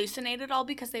they hallucinate at all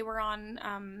because they were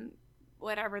on,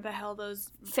 whatever the hell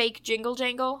those... Fake Jingle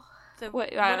Jangle? Fizzle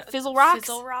Rocks?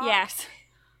 Fizzle Rocks? Yes.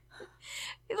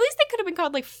 At least they could have been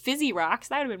called, like, Fizzy Rocks.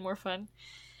 That would have been more fun.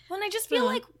 Well, and I just feel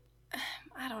like...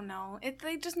 I don't know.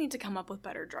 They just need to come up with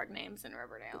better drug names in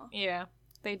Riverdale. Yeah,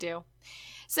 they do.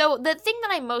 So the thing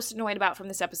that I'm most annoyed about from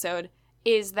this episode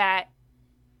is that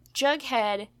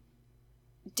Jughead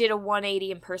did a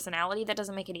 180 in personality that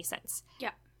doesn't make any sense.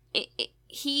 Yeah.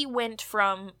 He went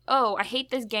from, oh, I hate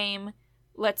this game,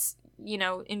 let's,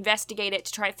 investigate it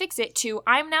to try to fix it, to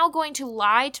I'm now going to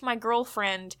lie to my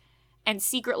girlfriend and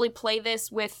secretly play this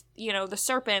with, the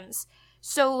serpents.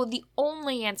 So the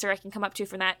only answer I can come up to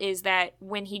from that is that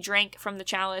when he drank from the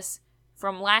chalice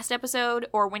from last episode,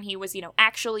 or when he was,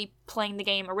 actually playing the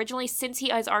game originally, since he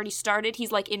has already started,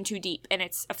 he's, like, in too deep, and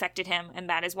it's affected him, and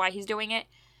that is why he's doing it.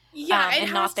 Yeah, it and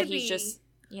has not that to he's be. Just,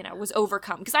 was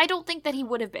overcome. Because I don't think that he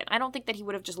would have been. I don't think that he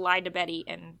would have just lied to Betty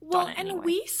and done it anyway. And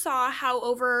we saw how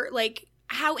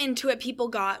into it people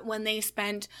got when they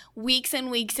spent weeks and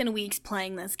weeks and weeks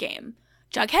playing this game.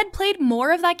 Jughead played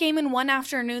more of that game in one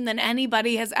afternoon than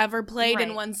anybody has ever played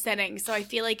in one sitting. So I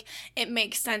feel like it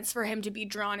makes sense for him to be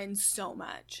drawn in so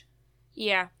much.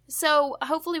 Yeah. So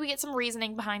hopefully we get some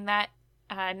reasoning behind that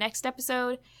next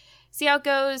episode. See how it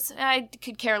goes. I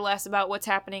could care less about what's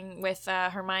happening with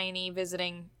Hermione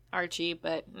visiting Archie,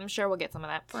 but I'm sure we'll get some of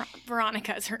that.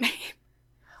 Veronica is her name.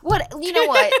 What? You know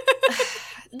what?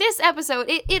 This episode,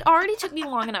 it already took me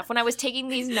long enough when I was taking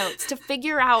these notes to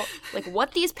figure out, like,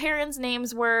 what these parents'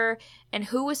 names were and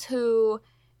who was who,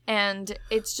 and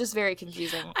it's just very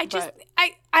confusing. I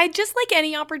just like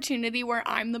any opportunity where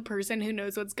I'm the person who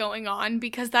knows what's going on,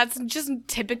 because that's just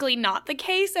typically not the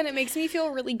case, and it makes me feel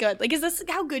really good. Like, is this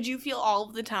how good you feel all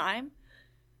of the time?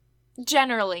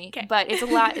 Generally, okay. But it's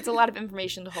a lot of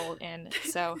information to hold in,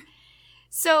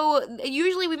 So,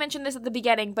 usually we mention this at the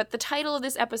beginning, but the title of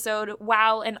this episode,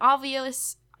 while an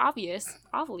obvious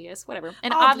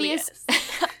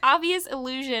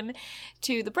allusion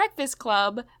to the Breakfast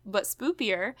Club, but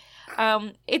spoopier,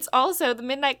 it's also, the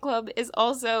Midnight Club is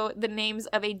also the names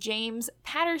of a James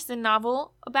Patterson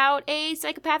novel about a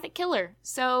psychopathic killer.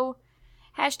 So,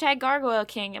 #Gargoyle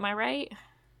King, am I right?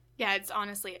 Yeah, it's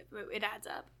honestly, it adds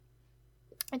up.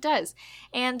 It does.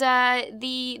 And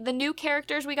the new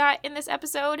characters we got in this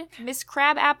episode, Miss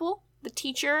Crabapple, the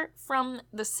teacher from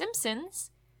The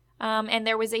Simpsons, and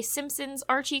there was a Simpsons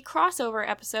Archie crossover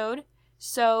episode,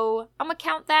 so I'm going to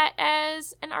count that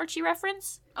as an Archie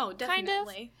reference. Oh,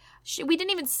 definitely. Kind of. We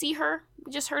didn't even see her.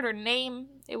 We just heard her name.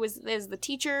 It was the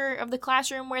teacher of the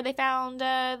classroom where they found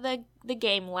the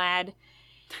game lad.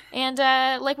 And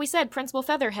like we said, Principal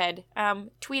Featherhead,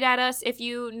 tweet at us if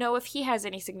you know if he has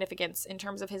any significance in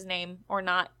terms of his name or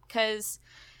not, because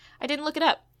I didn't look it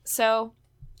up. So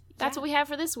that's what we have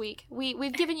for this week.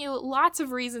 We've given you lots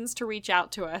of reasons to reach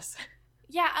out to us.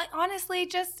 Yeah, honestly,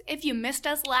 just if you missed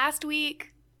us last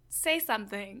week, say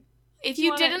something. If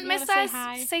you didn't miss us,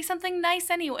 say something nice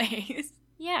anyways.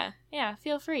 Yeah,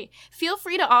 feel free. Feel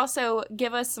free to also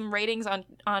give us some ratings on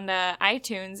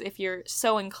iTunes if you're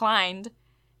so inclined.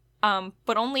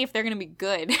 But only if they're going to be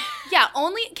good. Yeah,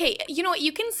 okay, you know what,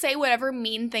 you can say whatever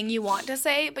mean thing you want to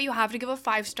say, but you have to give a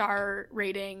 5-star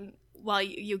rating while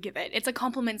you give it. It's a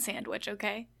compliment sandwich,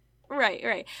 okay?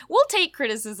 Right. We'll take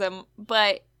criticism,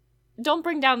 but don't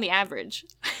bring down the average.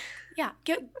 Yeah,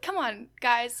 come on,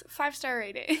 guys, 5-star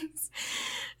ratings.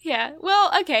 Yeah,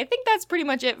 well, okay, I think that's pretty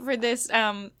much it for this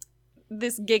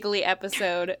this giggly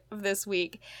episode of this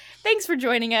week. Thanks for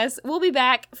joining us. We'll be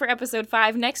back for episode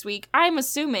 5 next week. I'm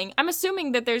assuming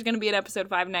that there's going to be an episode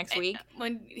 5 next week.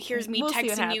 Here's me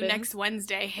texting you next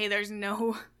Wednesday, hey, there's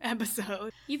no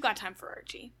episode. You've got time for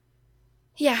Archie.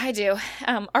 Yeah, I do.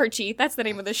 Archie, that's the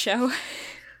name of the show.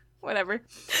 Whatever.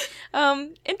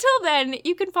 Until then,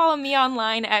 you can follow me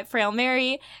online at Frail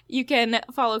Mary. You can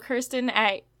follow Kirsten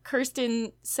at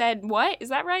Kirsten Said What? Is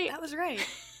that right? That was right.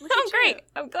 Oh, great.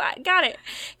 I'm glad. Got it.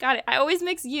 I always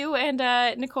mix you and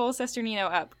Nicole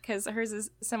Sesternino up because hers is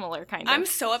similar, kind of. I'm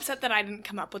so upset that I didn't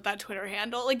come up with that Twitter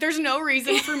handle. Like, there's no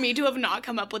reason for me to have not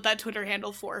come up with that Twitter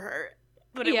handle for her.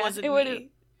 But it wasn't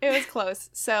me. It was close.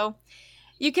 So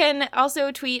you can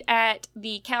also tweet at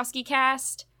the Kowski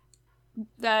Cast.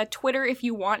 The Twitter if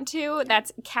you want to.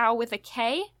 That's cow with a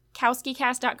K.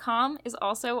 KowskiCast.com is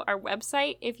also our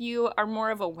website. If you are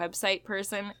more of a website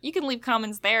person, you can leave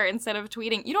comments there instead of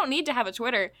tweeting. You don't need to have a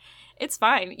Twitter. It's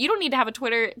fine. You don't need to have a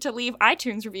Twitter to leave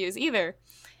iTunes reviews either.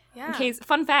 Yeah. In case,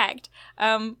 fun fact.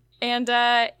 And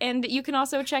you can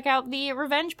also check out the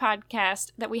Revenge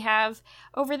podcast that we have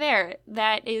over there.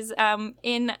 That is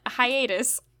in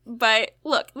hiatus. But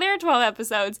look, there are 12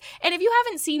 episodes, and if you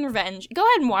haven't seen Revenge, go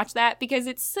ahead and watch that because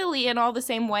it's silly in all the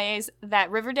same ways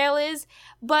that Riverdale is,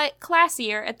 but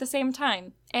classier at the same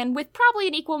time, and with probably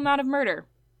an equal amount of murder.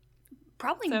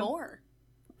 Probably more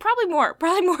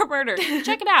murder.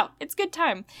 Check it out. It's a good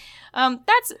time.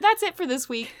 That's it for this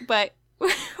week, but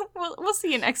we'll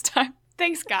see you next time.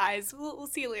 Thanks, guys. We'll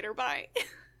see you later. Bye.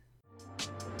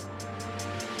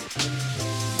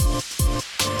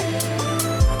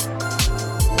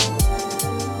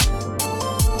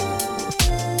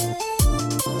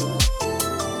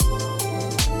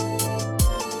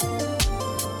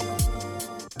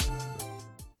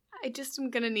 I just am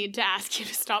gonna need to ask you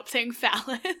to stop saying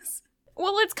phallus.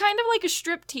 Well, it's kind of like a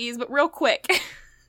strip tease, but real quick.